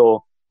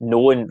also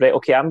knowing, right,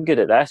 okay, I'm good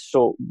at this.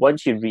 So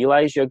once you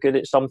realise you're good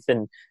at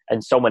something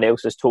and someone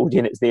else has told you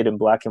and it's there in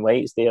black and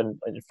white, it's there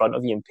in front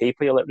of you in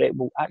paper, you're like, right,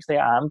 well, actually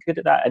I am good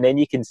at that. And then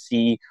you can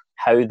see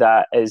how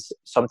that is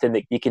something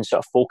that you can sort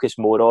of focus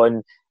more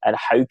on, and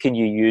how can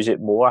you use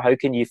it more? How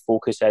can you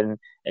focus in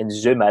and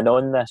zoom in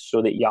on this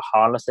so that you're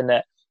harnessing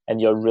it and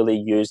you're really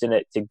using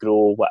it to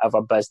grow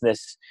whatever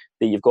business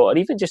that you've got, or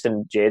even just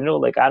in general.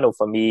 Like I know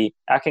for me,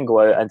 I can go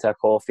out into a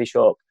coffee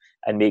shop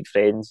and make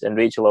friends. And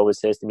Rachel always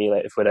says to me,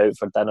 like, if we're out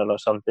for dinner or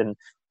something,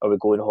 or we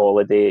go on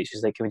holiday,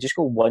 she's like, can we just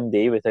go one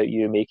day without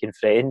you making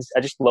friends?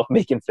 I just love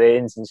making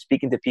friends and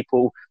speaking to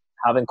people,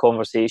 having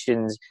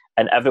conversations,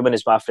 and everyone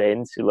is my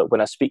friend. So, like, when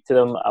I speak to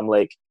them, I'm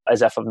like,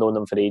 as if I've known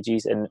them for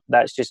ages. And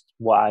that's just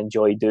what I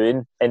enjoy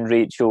doing. And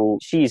Rachel,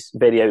 she's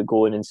very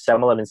outgoing and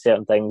similar in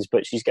certain things,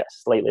 but she's got a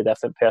slightly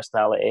different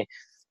personality.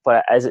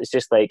 But it's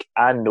just like,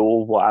 I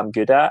know what I'm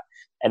good at.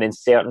 And in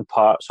certain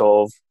parts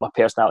of my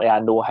personality,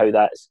 I know how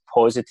that's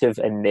positive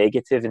and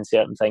negative in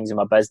certain things in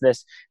my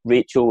business.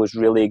 Rachel is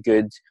really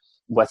good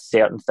with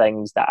certain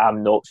things that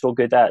I'm not so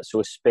good at.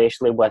 So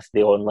especially with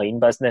the online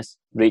business,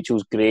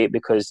 Rachel's great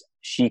because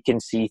she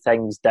can see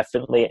things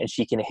differently and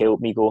she can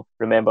help me go,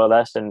 remember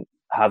this, and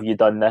have you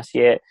done this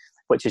yet?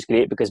 Which is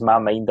great because my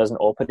mind doesn't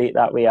operate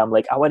that way. I'm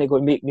like, I want to go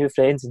and make new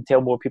friends and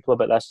tell more people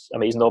about this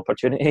amazing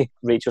opportunity.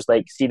 Rachel's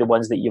like, see the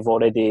ones that you've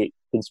already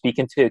been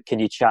speaking to, can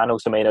you channel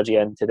some energy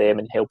into them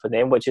and helping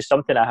them? Which is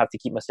something I have to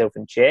keep myself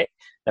in check.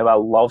 Now, I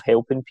love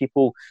helping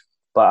people,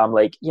 but I'm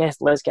like, yes,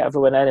 let's get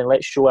everyone in and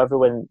let's show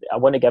everyone. I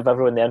want to give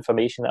everyone the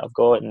information that I've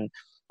got, and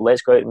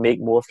let's go out and make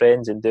more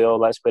friends and do all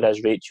this.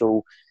 Whereas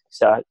Rachel,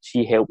 so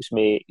she helps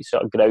me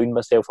sort of ground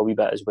myself a wee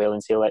bit as well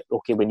and say, like,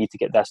 okay, we need to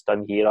get this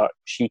done here, or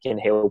she can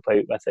help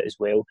out with it as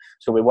well.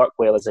 So we work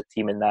well as a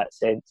team in that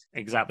sense.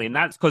 Exactly. And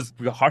that's because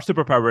her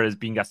superpower is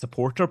being a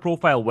supporter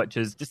profile, which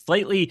is just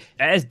slightly,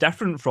 it is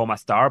different from a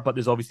star, but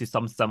there's obviously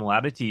some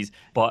similarities.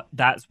 But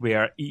that's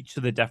where each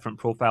of the different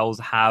profiles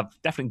have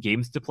different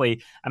games to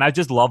play. And I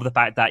just love the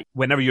fact that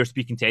whenever you're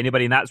speaking to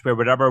anybody, and that's where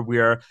whenever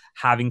we're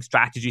having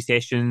strategy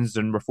sessions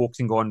and we're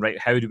focusing on, right,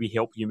 how do we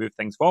help you move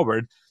things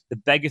forward? The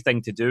biggest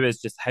thing to do through is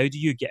just how do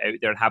you get out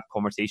there and have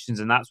conversations?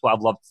 And that's what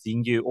I've loved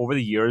seeing you over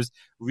the years,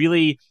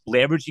 really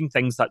leveraging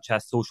things such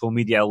as social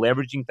media,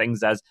 leveraging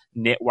things as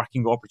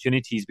networking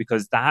opportunities,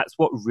 because that's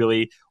what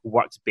really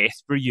works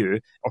best for you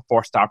or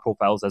for star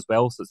profiles as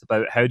well. So it's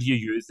about how do you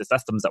use the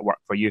systems that work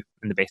for you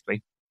in the best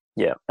way.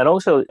 Yeah, and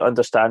also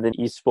understanding,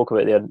 you spoke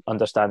about the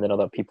understanding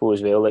other people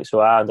as well. Like, so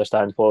I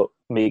understand what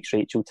makes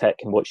Rachel tick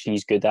and what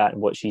she's good at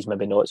and what she's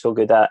maybe not so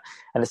good at.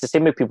 And it's the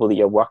same with people that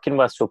you're working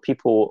with. So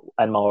people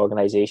in my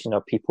organisation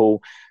are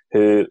people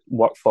who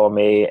work for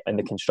me in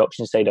the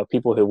construction side, or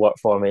people who work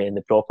for me in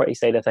the property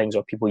side of things,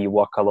 or people you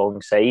work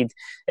alongside.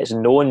 It's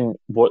knowing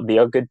what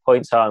their good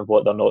points are and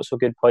what their not so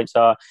good points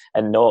are,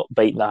 and not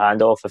biting the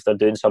hand off if they're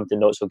doing something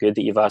not so good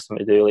that you've asked them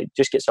to do. Like,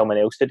 just get someone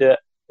else to do it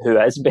who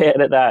is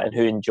better at that and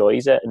who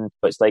enjoys it. And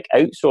it's like,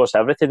 outsource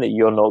everything that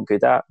you're not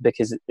good at,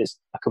 because it's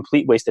a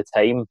complete waste of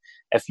time.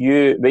 If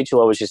you, Rachel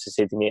always used to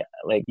say to me,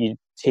 like, you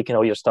taking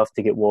all your stuff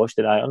to get washed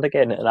and ironed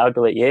again? And I'd be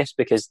like, yes,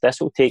 because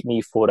this will take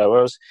me 4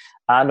 hours.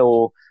 I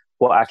know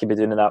what I could be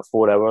doing in that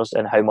 4 hours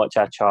and how much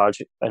I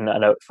charge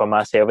for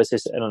my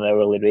services in an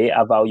hourly rate.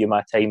 I value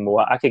my time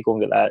more. I could go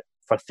and get that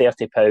for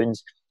 £30.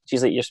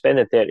 She's like, you're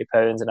spending £30.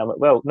 And I'm like,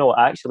 well, no,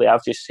 actually,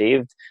 I've just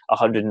saved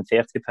 £130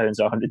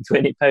 or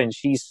 £120.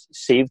 She's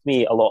saved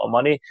me a lot of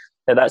money.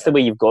 Now, that's the way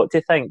you've got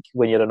to think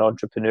when you're an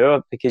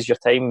entrepreneur, because your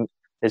time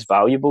is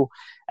valuable.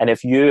 And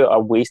if you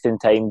are wasting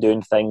time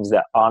doing things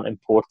that aren't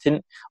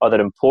important, or they're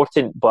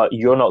important, but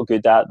you're not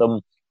good at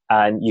them,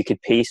 and you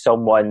could pay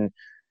someone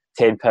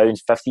 £10,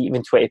 £50,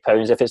 even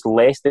 £20, if it's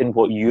less than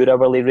what your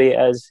hourly rate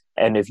is,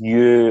 and if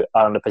you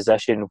are in a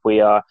position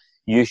where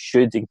you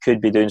should and could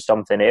be doing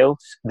something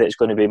else that's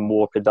going to be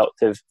more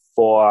productive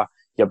for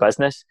your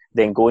business,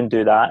 then go and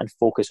do that and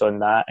focus on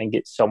that, and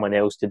get someone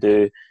else to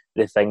do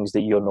the things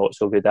that you're not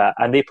so good at,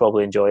 and they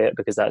probably enjoy it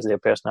because that's their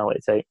personality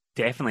type.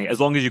 Definitely, as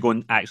long as you go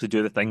and actually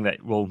do the thing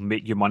that will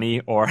make you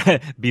money or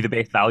be the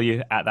best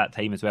value at that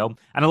time as well.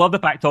 And I love the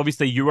fact,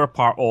 obviously, you were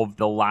part of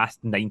the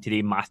last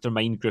 90-day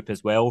mastermind group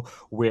as well,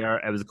 where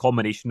it was a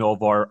combination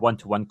of our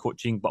one-to-one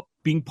coaching, but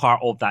being part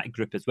of that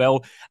group as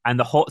well. And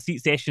the hot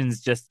seat sessions,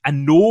 just, I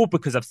know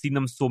because I've seen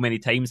them so many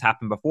times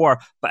happen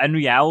before, but in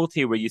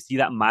reality, where you see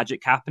that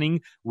magic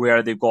happening,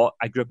 where they've got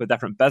a group of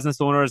different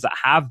business owners that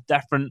have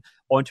different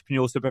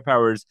entrepreneurial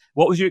superpowers.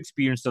 What was your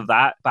experience of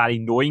that, Barry,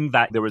 knowing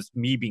that there was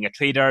me being a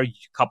trader, a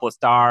couple of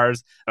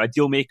stars, a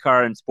deal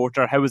maker and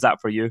sporter? How was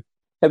that for you?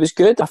 It was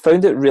good. I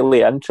found it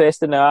really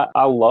interesting. I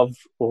love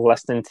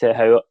listening to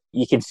how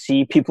you can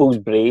see people's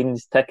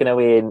brains ticking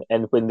away,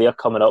 and when they're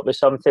coming up with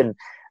something.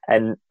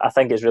 And I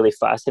think it's really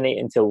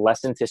fascinating to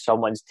listen to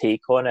someone's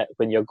take on it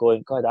when you're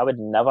going, God, I would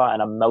never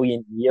in a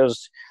million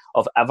years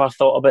have ever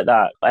thought about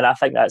that. And I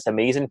think that's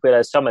amazing.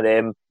 Whereas some of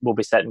them will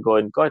be sitting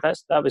going, God,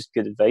 that was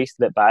good advice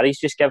that Barry's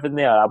just given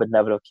there. I would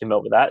never have come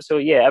up with that. So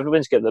yeah,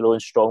 everyone's got their own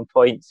strong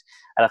points.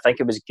 And I think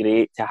it was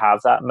great to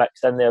have that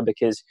mix in there,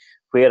 because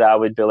where I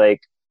would be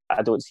like,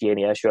 I don't see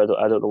any issue, I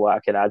don't know what I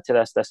can add to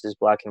this, this is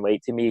black and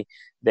white to me,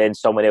 then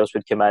someone else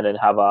would come in and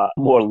have a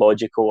more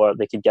logical, or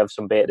they could give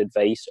some better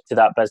advice to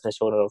that business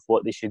owner of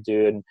what they should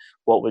do and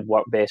what would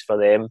work best for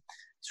them.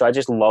 So I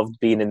just loved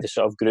being in this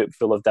sort of group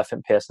full of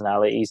different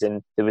personalities,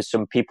 and there was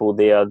some people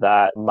there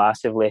that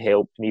massively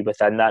helped me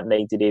within that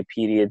 90-day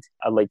period.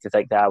 I'd like to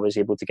think that I was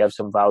able to give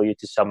some value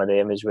to some of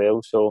them as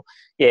well. So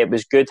yeah, it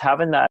was good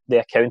having that, the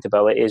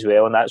accountability as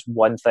well. And that's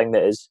one thing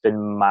that has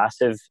been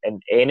massive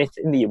in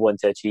anything that you want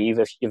to achieve.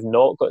 If you've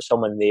not got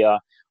someone there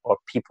or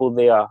people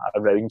there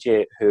around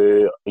you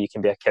who you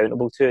can be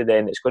accountable to,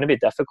 then it's going to be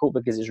difficult,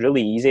 because it's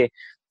really easy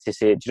to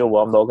say, do you know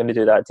what, I'm not going to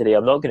do that today.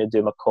 I'm not going to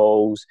do my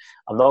calls.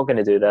 I'm not going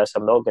to do this.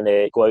 I'm not going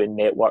to go out and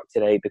network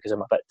tonight because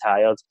I'm a bit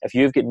tired. If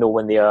you've got no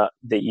one there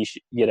that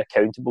you're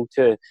accountable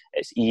to,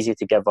 it's easy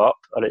to give up,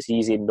 or it's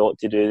easy not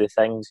to do the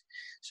things.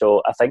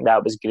 So I think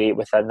that was great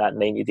within that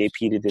 90-day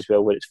period as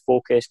well, where it's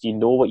focused. You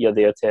know what you're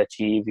there to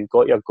achieve. You've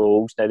got your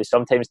goals. Now, they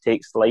sometimes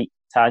take slight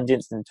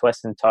tangents and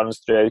twists and turns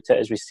throughout it,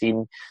 as we've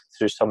seen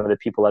through some of the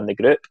people in the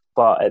group.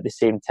 But at the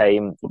same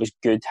time, it was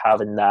good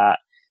having that,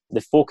 the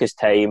focus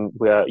time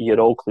where you're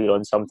all clear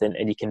on something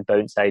and you can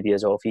bounce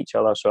ideas off each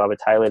other. So I would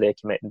highly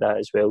recommend that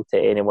as well to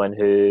anyone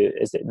who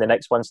is the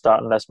next one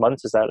starting this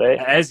month. Is that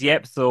right? It is,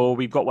 yep. So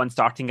we've got one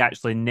starting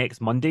actually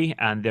next Monday,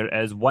 and there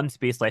is one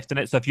space left in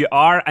it. So if you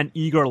are an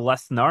eager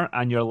listener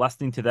and you're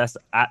listening to this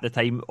at the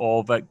time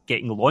of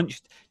getting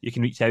launched, you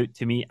can reach out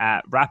to me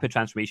at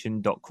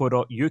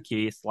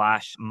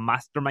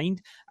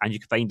rapidtransformation.co.uk/mastermind, and you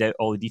can find out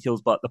all the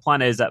details. But the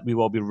plan is that we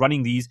will be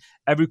running these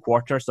every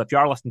quarter. So if you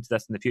are listening to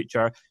this in the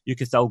future, you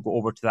can still go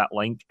over to that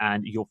link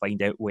and you'll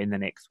find out when the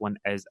next one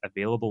is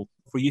available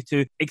for you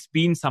to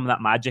experience some of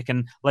that magic.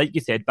 And like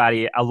you said,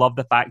 Barry, I love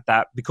the fact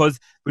that because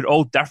we're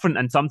all different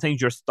and sometimes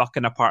you're stuck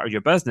in a part of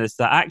your business,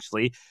 that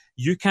actually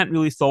you can't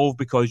really solve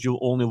because you'll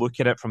only look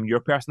at it from your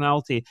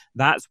personality.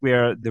 That's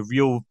where the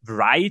real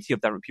variety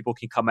of different people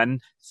can come in.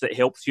 So it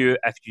helps you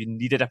if you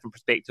need a different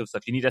perspective. So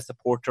if you need a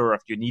supporter, or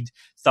if you need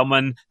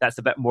someone that's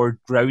a bit more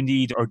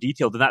grounded or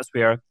detailed, and that's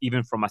where,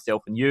 even for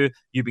myself and you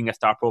being a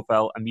star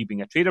profile and me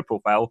being a trader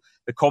profile,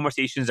 the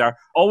conversations are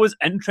always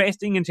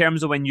interesting in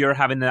terms of when you're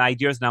having the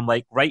ideas and I'm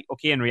like, right,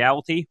 okay, in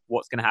reality,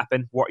 what's going to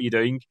happen? What are you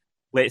doing?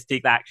 Let's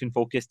take the action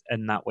focused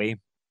in that way.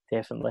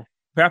 Definitely.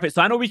 Perfect.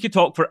 So I know we could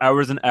talk for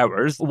hours and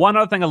hours. One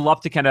other thing I'd love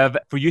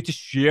to for you to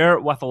share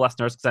with the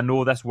listeners, because I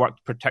know this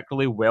worked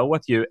particularly well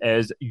with you,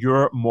 is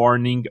your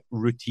morning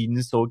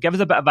routine. So give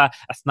us a bit of a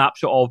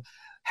snapshot of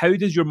how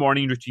does your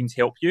morning routines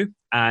help you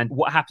and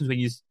what happens when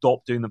you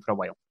stop doing them for a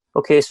while?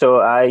 Okay,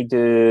 so I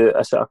do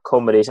a sort of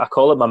combination. I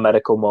call it my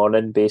Miracle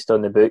Morning based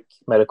on the book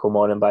Miracle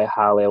Morning by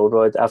Hal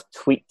Elrod. I've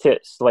tweaked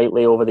it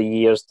slightly over the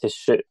years to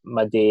suit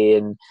my day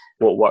and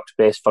what works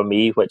best for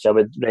me, which I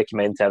would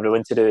recommend to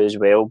everyone to do as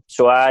well.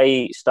 So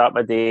I start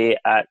my day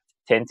at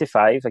 10 to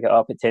 5. I get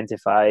up at 10 to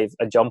 5.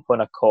 I jump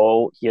on a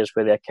call. Here's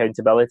where the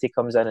accountability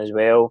comes in as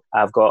well.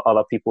 I've got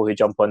other people who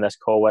jump on this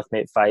call with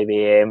me at 5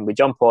 a.m. We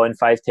jump on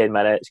 5-10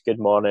 minutes. Good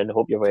morning.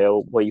 Hope you're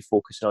well. What are you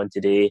focusing on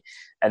today?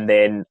 And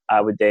then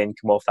I would then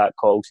come off that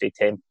call, say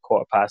 10,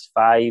 quarter past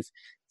 5,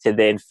 to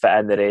then fit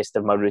in the rest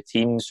of my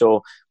routine.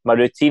 So my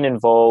routine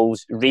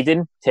involves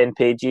reading 10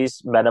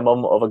 pages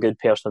minimum of a good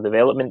personal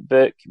development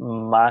book,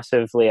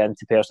 massively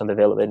into personal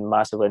development,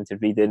 massively into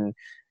reading.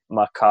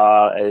 My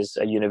car is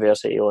a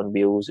university on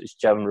wheels. It's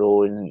Jim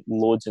Rohn,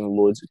 loads and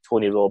loads of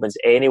Tony Robbins,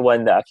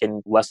 anyone that I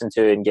can listen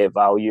to and get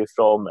value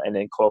from and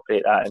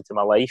incorporate that into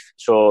my life.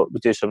 So we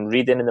do some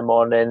reading in the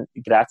morning,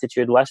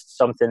 gratitude list,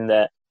 something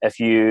that if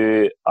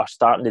you are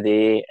starting the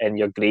day and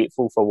you're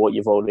grateful for what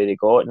you've already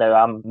got. Now,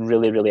 I'm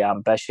really, really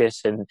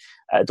ambitious, and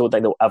I don't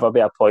think there'll ever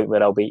be a point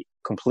where I'll be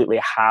completely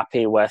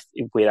happy with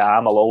where I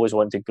am. I'll always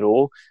want to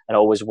grow and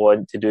always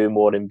want to do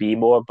more and be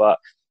more, but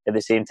at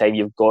the same time,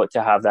 you've got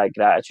to have that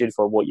gratitude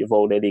for what you've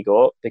already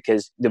got,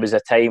 because there was a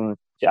time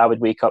I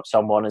would wake up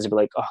some mornings and be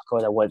like, oh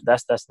God, I want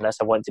this, this and this.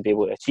 I want to be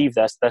able to achieve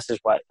this. This is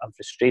why I'm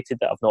frustrated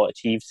that I've not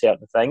achieved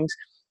certain things.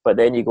 But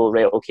then you go,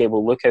 right, okay,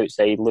 well, look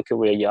outside, look at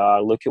where you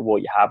are, look at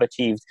what you have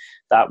achieved.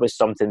 That was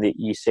something that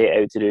you set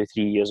out to do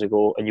 3 years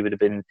ago, and you would have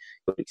been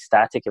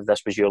ecstatic if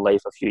this was your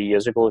life a few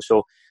years ago.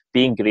 So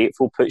being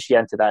grateful puts you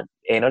into that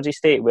energy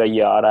state where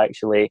you are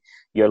actually,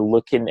 you're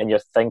looking and you're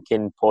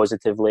thinking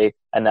positively,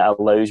 and it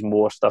allows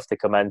more stuff to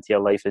come into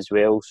your life as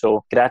well.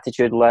 So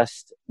gratitude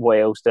list. What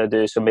else do I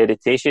do? So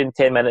meditation,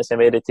 10 minutes of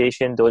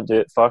meditation. Don't do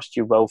it first.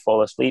 You will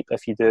fall asleep.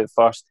 If you do it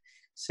first,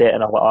 set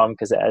an alarm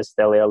because it is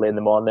still early in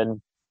the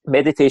morning.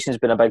 Meditation has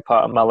been a big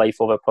part of my life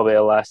over probably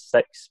the last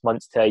 6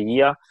 months to a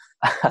year.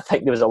 I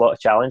think there was a lot of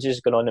challenges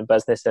going on in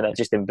business, and I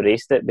just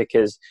embraced it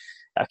because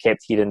I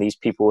kept hearing these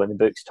people in the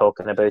books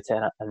talking about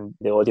it, and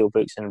the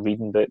audiobooks and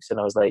reading books, and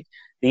I was like,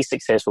 these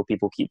successful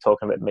people keep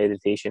talking about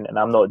meditation and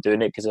I'm not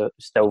doing it because I'm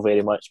still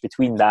very much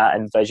between that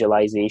and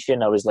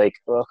visualization. I was like,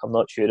 oh, I'm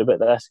not sure about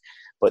this.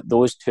 But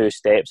those two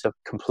steps have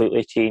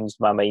completely changed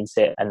my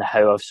mindset and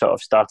how I've sort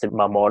of started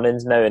my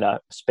mornings now, and I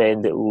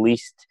spend at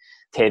least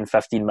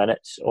 10-15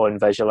 minutes on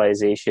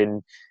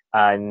visualization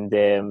and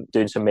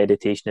doing some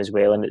meditation as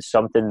well. And it's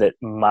something that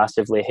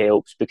massively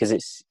helps because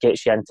it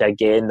gets you into,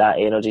 again, that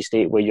energy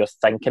state where you're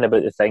thinking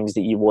about the things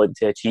that you want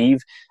to achieve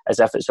as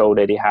if it's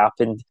already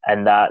happened,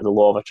 and that the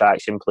law of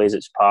attraction plays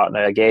its part.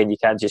 Now, again, you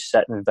can't just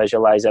sit and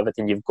visualize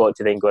everything. You've got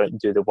to then go out and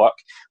do the work,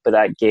 but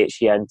that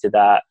gets you into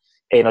that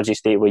energy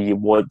state where you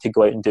want to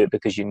go out and do it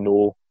because you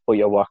know what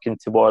you're working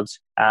towards.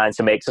 And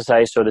some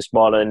exercise. So this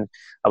morning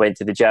I went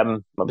to the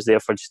gym. I was there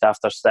for just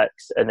after 6,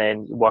 and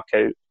then work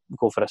out,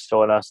 go for a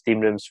sauna, steam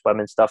room,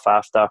 swimming stuff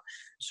after.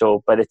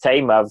 So by the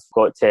time I've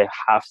got to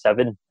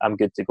 7:30, I'm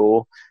good to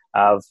go.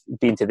 I've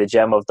been to the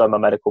gym, I've done my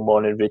Miracle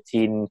Morning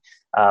routine,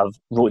 I've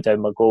wrote down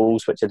my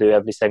goals, which I do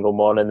every single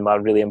morning, my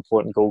really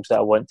important goals that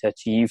I want to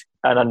achieve.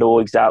 And I know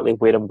exactly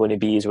where I'm going to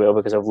be as well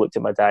because I've looked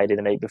at my diary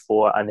the night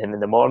before, and then in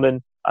the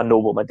morning, I know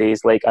what my day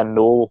is like. I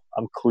know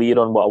I'm clear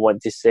on what I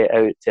want to set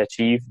out to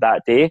achieve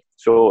that day.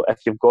 So if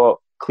you've got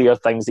clear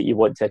things that you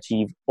want to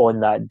achieve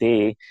on that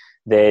day,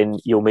 then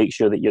you'll make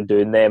sure that you're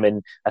doing them.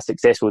 And a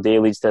successful day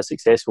leads to a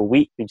successful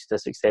week, leads to a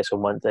successful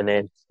month, and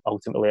then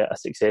ultimately a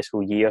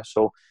successful year.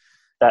 So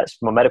that's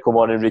my Miracle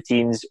Morning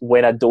routines.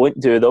 When I don't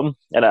do them,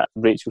 and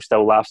Rachel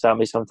still laughs at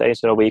me sometimes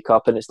when I wake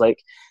up and it's like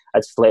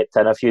I'd slept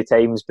in a few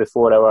times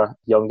before. Our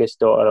youngest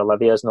daughter,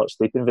 Olivia, is not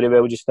sleeping very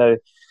well just now,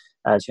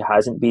 and she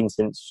hasn't been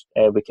since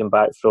we came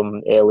back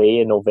from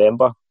LA in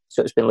November.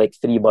 So it's been like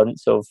 3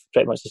 months of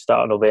pretty much the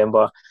start of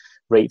November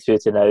right through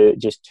to now,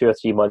 just 2 or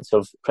 3 months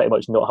of pretty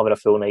much not having a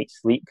full night's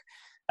sleep.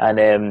 And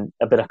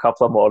I've been a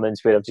couple of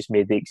mornings where I've just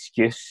made the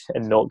excuse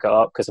and not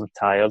got up because I'm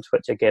tired,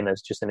 which again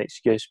is just an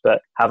excuse.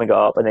 But haven't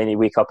got up, and then you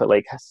wake up at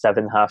like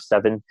 7,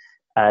 7:30,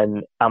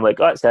 And I'm like,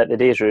 oh, that's it, the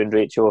day's ruined,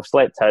 Rachel, I've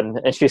slept in.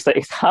 And she's like,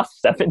 it's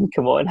 7:30,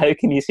 come on, how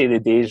can you say the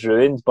day's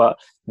ruined? But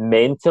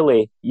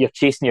mentally, you're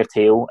chasing your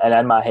tail. And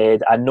in my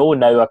head, I know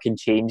now I can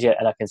change it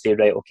and I can say,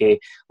 right, okay,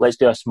 let's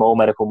do a small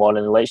miracle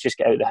morning. Let's just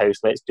get out of the house.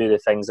 Let's do the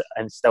things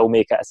and still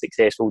make it a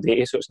successful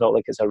day. So it's not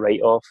like it's a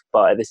write-off.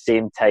 But at the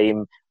same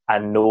time, I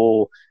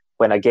know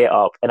when I get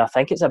up, and I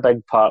think it's a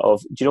big part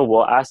of, do you know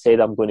what, I said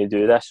I'm going to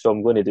do this, so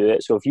I'm going to do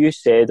it. So if you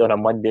said on a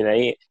Monday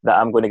night that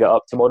I'm going to get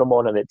up tomorrow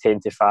morning at 10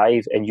 to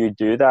 5 and you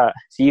do that,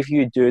 see if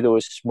you do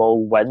those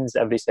small wins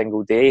every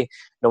single day,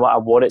 no matter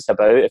what it's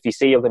about. If you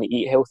say you're going to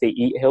eat healthy,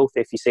 eat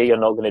healthy. If you say you're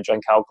not going to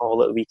drink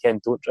alcohol at the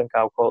weekend, don't drink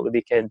alcohol at the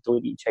weekend.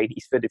 Don't eat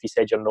Chinese food if you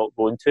said you're not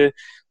going to,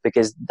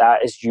 because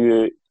that is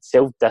you.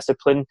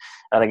 Self-discipline,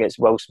 I think it's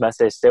Will Smith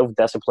says,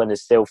 self-discipline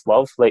is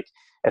self-love. Like,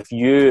 if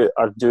you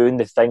are doing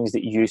the things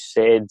that you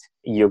said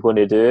you're going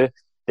to do,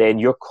 then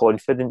your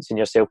confidence and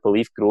your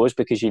self-belief grows,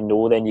 because you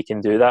know then you can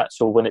do that.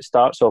 So when it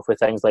starts off with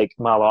things like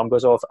my alarm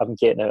goes off, I'm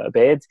getting out of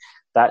bed,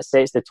 that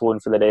sets the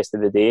tone for the rest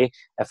of the day.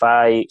 If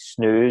I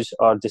snooze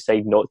or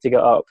decide not to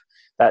get up,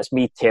 that's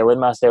me telling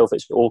myself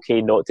it's okay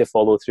not to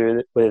follow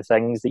through with the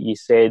things that you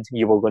said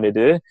you were going to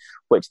do,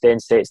 which then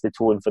sets the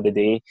tone for the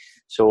day.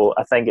 So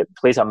I think it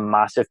plays a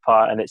massive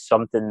part, and it's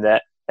something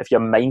that if your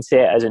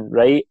mindset isn't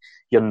right,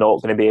 you're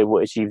not going to be able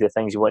to achieve the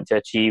things you want to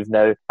achieve.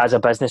 Now, as a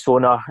business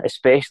owner,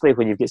 especially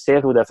when you've got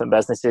several different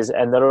businesses,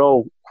 and they're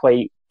all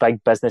quite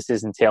big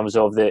businesses in terms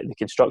of the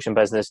construction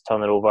business,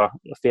 turning over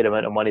a fair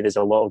amount of money. There's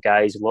a lot of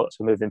guys, lots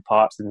of moving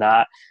parts in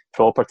that.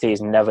 Property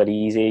is never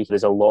easy.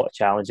 There's a lot of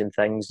challenging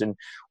things, and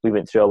we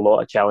went through a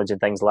lot of challenging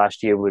things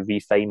last year with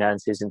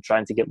refinances and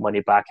trying to get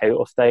money back out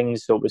of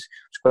things. So it was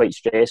quite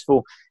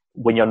stressful.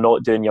 When you're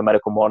not doing your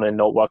miracle morning,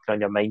 not working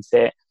on your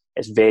mindset,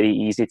 it's very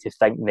easy to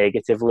think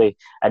negatively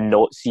and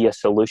not see a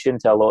solution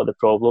to a lot of the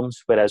problems.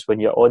 Whereas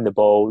when you're on the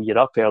ball, you're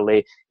up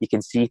early, you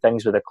can see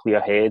things with a clear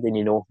head, and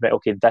you know, right,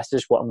 okay, this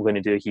is what I'm going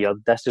to do here,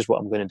 this is what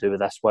I'm going to do with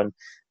this one,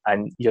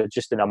 and you're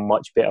just in a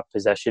much better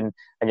position,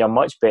 and you're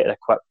much better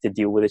equipped to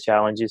deal with the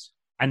challenges.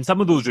 And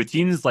some of those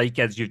routines, like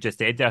as you've just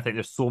said there, I think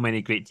there's so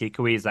many great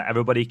takeaways that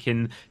everybody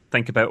can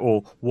think about,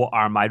 oh, what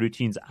are my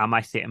routines? Am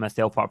I setting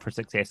myself up for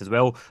success as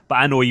well? But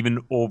I know even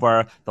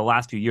over the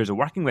last few years of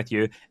working with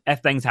you,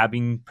 if things have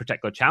been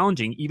particularly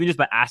challenging, even just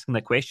by asking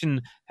the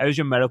question, how's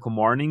your miracle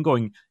morning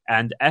going?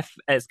 And if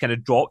it's kind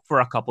of dropped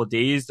for a couple of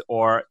days,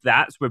 or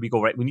that's where we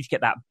go, right, we need to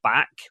get that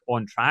back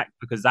on track,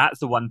 because that's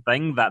the one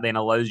thing that then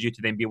allows you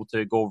to then be able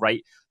to go,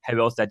 right, how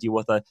else do I deal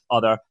with the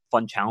other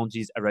fun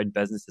challenges around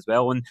business as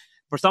well? And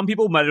for some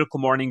people, miracle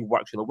morning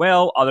works really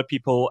well. Other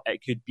people, it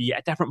could be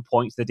at different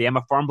points of the day. I'm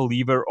a firm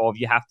believer of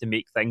you have to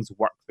make things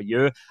work for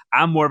you.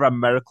 I'm more of a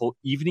miracle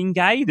evening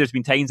guy. There's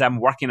been times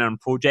I'm working on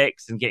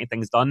projects and getting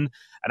things done,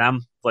 and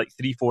I'm like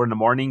 3, 4 in the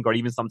morning, or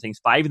even sometimes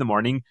 5 in the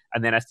morning,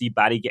 and then I see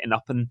Barry getting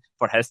up and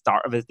for his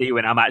start of his day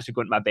when I'm actually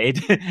going to my bed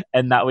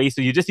in that way.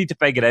 So you just need to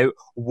figure out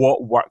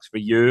what works for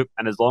you,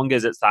 and as long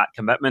as it's that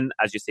commitment,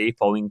 as you say,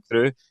 following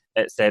through,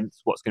 it's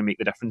what's going to make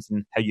the difference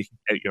in how you can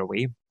get out your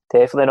way.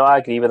 Definitely, no, I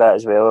agree with that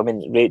as well. I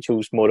mean,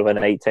 Rachel's more of a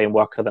nighttime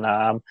worker than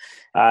I am.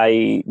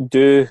 I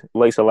do,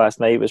 like, so last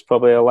night was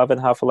probably 11,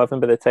 half 11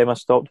 by the time I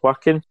stopped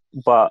working,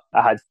 but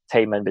I had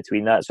time in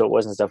between that, so it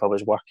wasn't as if I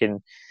was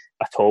working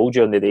at all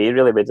during the day.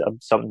 Really, we did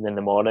something in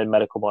the morning,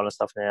 miracle morning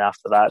stuff, and then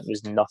after that, it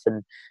was nothing.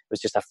 It was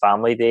just a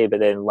family day. But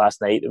then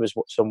last night, there was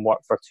some work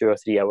for 2 or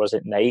 3 hours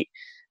at night.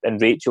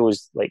 And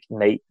Rachel's like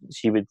night,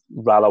 she would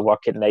rather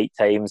work at night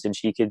times, and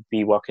she could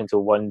be working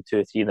till 1,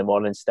 2, 3 in the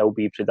morning, still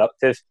be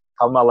productive.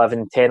 Come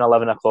 10,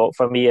 11 o'clock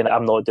for me, and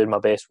I'm not doing my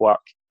best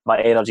work.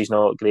 My energy's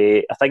not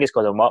great. I think it's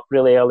because I'm up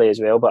really early as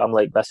well, but I'm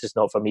like, this is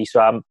not for me.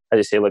 So I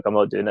just say, look, I'm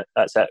not doing it.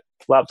 That's it.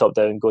 Laptop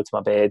down, go to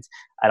my bed,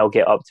 and I'll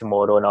get up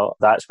tomorrow. And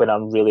that's when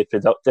I'm really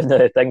productive.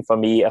 The thing for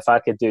me, if I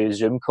could do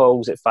Zoom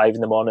calls at 5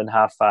 in the morning,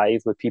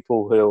 5:30 with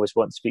people who I always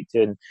want to speak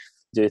to and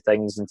do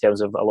things in terms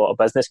of a lot of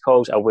business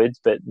calls, I would,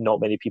 but not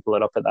many people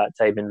are up at that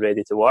time and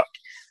ready to work.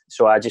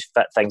 So I just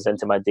fit things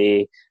into my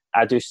day.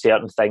 I do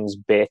certain things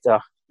better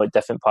at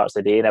different parts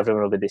of the day, and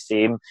everyone will be the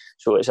same.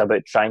 So it's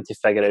about trying to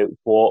figure out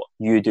what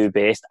you do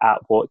best at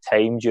what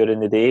time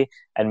during the day,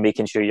 and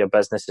making sure your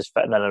business is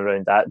fitting in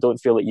around that. Don't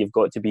feel like you've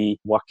got to be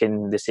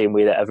working the same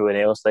way that everyone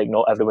else. Like,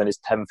 not everyone is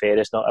Tim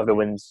Ferriss, not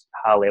everyone's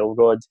Hal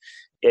Elrod.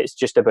 It's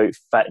just about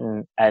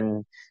fitting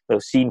in,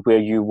 seeing where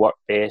you work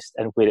best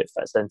and where it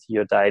fits into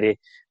your diary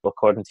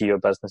according to your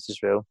business as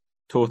well.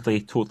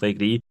 Totally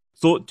agree.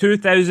 So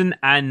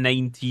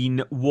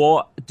 2019,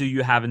 what do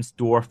you have in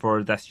store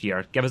for this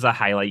year? Give us a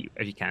highlight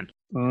if you can.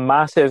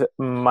 Massive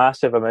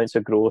amounts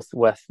of growth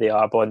with the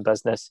Arbonne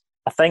business.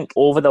 I think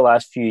over the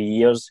last few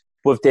years,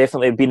 we've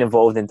definitely been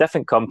involved in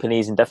different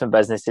companies and different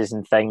businesses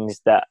and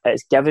things that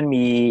it's given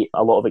me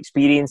a lot of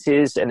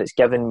experiences, and it's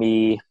given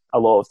me a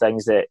lot of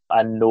things that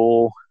I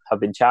know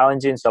have been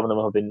challenging. Some of them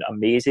have been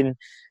amazing.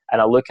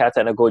 And I look at it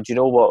and I go, do you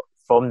know what?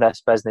 From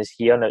this business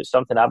here, now it's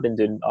something I've been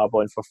doing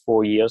Arbonne for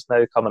 4 years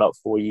now, coming up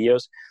 4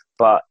 years.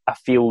 But I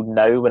feel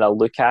now when I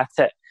look at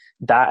it,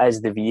 that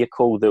is the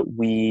vehicle that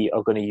we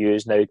are going to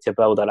use now to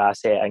build our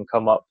asset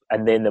income up.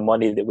 And then the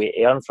money that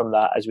we earn from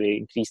that, as we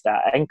increase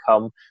that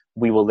income,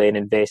 we will then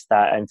invest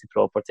that into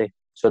property.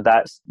 So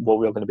that's what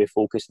we're going to be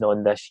focusing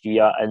on this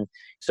year. And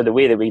so the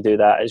way that we do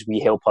that is we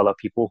help other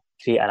people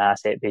create an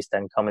asset-based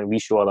income, and we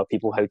show other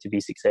people how to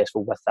be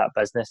successful with that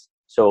business.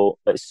 So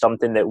it's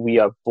something that we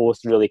are both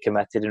really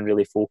committed and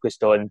really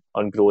focused on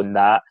growing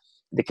that.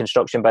 The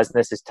construction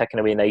business is ticking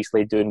away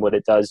nicely, doing what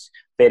it does,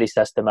 very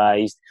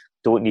systemised,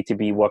 don't need to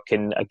be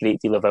working a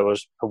great deal of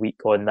hours a week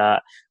on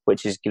that,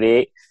 which is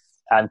great.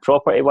 And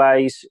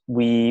property-wise,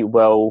 we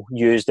will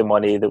use the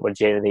money that we're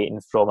generating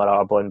from our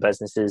Arbonne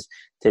businesses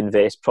to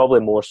invest probably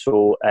more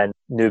so in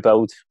new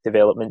build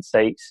development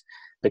sites,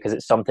 because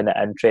it's something that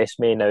interests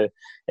me. Now,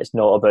 it's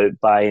not about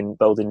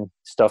building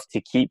stuff to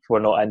keep. We're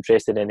not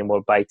interested in any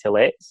more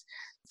buy-to-lets.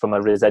 From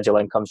a residual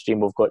income stream,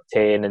 we've got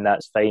 10, and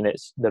that's fine.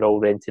 They're all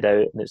rented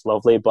out, and it's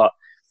lovely. But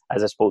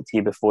as I spoke to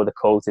you before the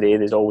call today,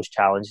 there's always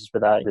challenges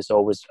with that. There's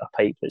always a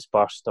pipe that's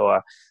burst,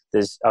 or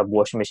there's a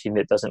washing machine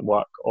that doesn't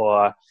work,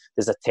 or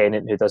there's a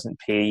tenant who doesn't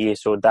pay you.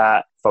 So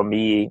that, for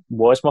me,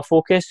 was my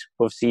focus.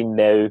 We've seen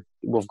now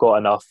we've got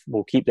enough.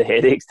 We'll keep the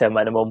headaches to a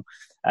minimum,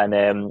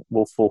 and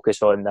we'll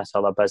focus on this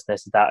other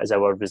business. That is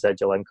our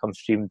residual income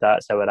stream.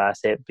 That's our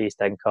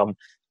asset-based income.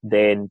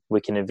 Then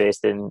we can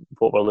invest in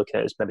what we're looking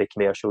at is maybe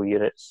commercial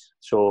units.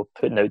 So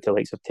putting out to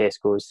likes of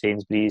Tesco's,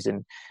 Sainsbury's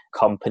and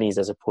companies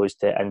as opposed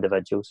to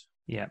individuals.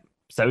 Yeah.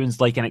 Sounds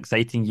like an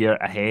exciting year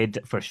ahead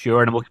for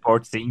sure, and I'm looking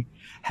forward to seeing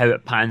how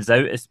it pans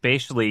out,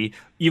 especially,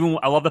 even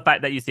I love the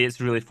fact that you say it's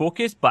really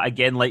focused, but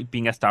again, like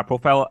being a star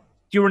profile,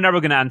 you were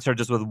never going to answer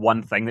just with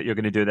one thing that you're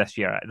going to do this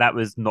year. That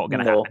was not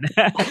going to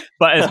happen.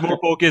 But it's more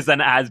focused than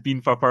it has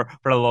been for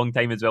a long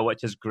time as well,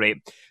 which is great.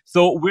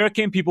 So where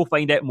can people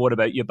find out more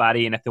about you,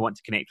 Barry, and if they want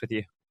to connect with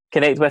you?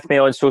 Connect with me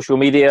on social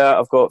media.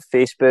 I've got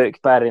Facebook,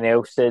 Barry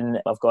Nelson.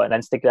 I've got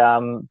an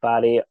Instagram,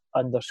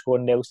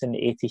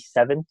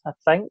 Barry_Nelson87, I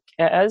think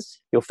it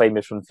is. You'll find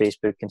me from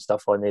Facebook and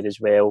stuff on there as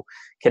well.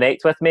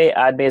 Connect with me,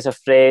 add me as a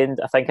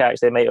friend. I think I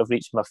actually might have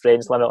reached my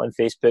friends limit on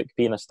Facebook,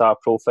 being a star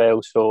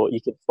profile, so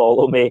you can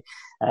follow me,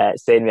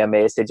 send me a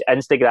message.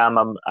 Instagram,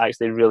 I'm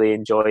actually really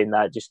enjoying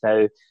that just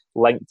now.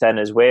 LinkedIn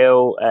as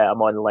well.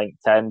 I'm on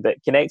LinkedIn,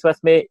 but connect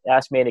with me,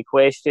 ask me any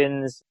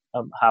questions.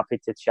 I'm happy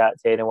to chat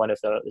to anyone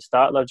if they're at the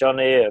start of their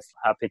journey. I'm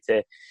happy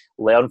to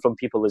learn from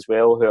people as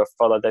well who are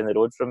further down the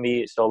road from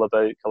me. It's all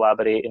about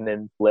collaborating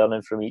and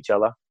learning from each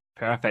other.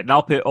 Perfect. And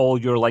I'll put all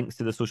your links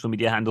to the social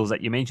media handles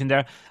that you mentioned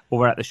there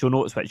over at the show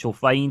notes, which you'll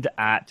find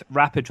at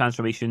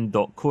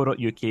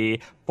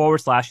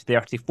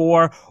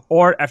rapidtransformation.co.uk/34.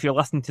 Or if you're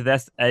listening to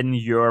this in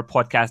your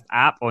podcast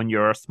app on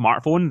your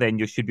smartphone, then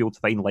you should be able to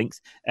find links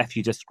if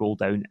you just scroll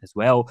down as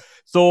well.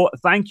 So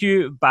thank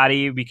you,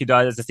 Barry. We could,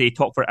 as I say,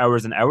 talk for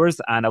hours and hours,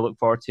 and I look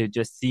forward to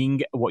just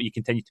seeing what you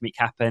continue to make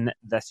happen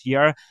this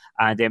year.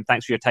 And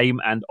thanks for your time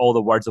and all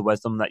the words of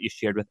wisdom that you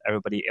shared with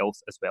everybody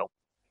else as well.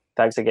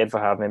 Thanks again for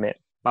having me, mate.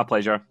 My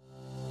pleasure.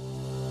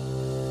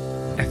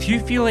 If you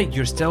feel like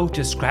you're still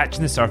just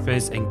scratching the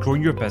surface and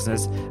growing your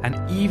business, and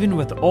even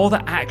with all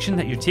the action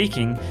that you're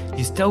taking,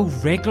 you still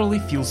regularly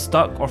feel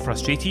stuck or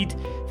frustrated,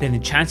 then the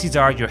chances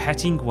are you're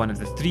hitting one of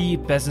the 3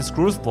 business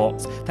growth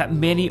blocks that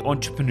many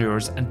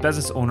entrepreneurs and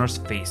business owners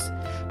face.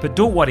 But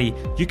don't worry,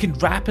 you can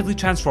rapidly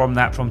transform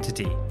that from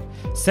today.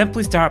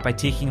 Simply start by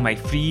taking my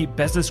free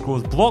business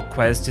growth block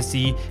quiz to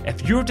see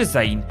if your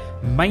design,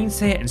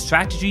 mindset and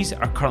strategies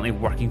are currently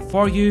working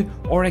for you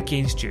or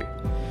against you.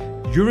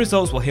 Your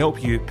results will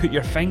help you put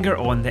your finger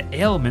on the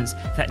elements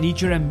that need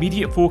your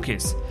immediate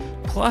focus.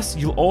 Plus,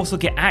 you'll also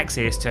get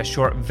access to a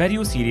short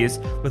video series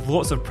with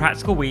lots of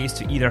practical ways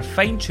to either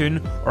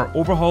fine-tune or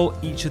overhaul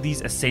each of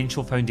these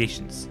essential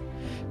foundations.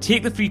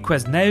 Take the free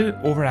quiz now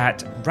over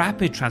at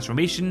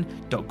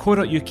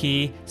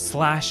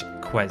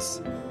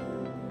rapidtransformation.co.uk/quiz.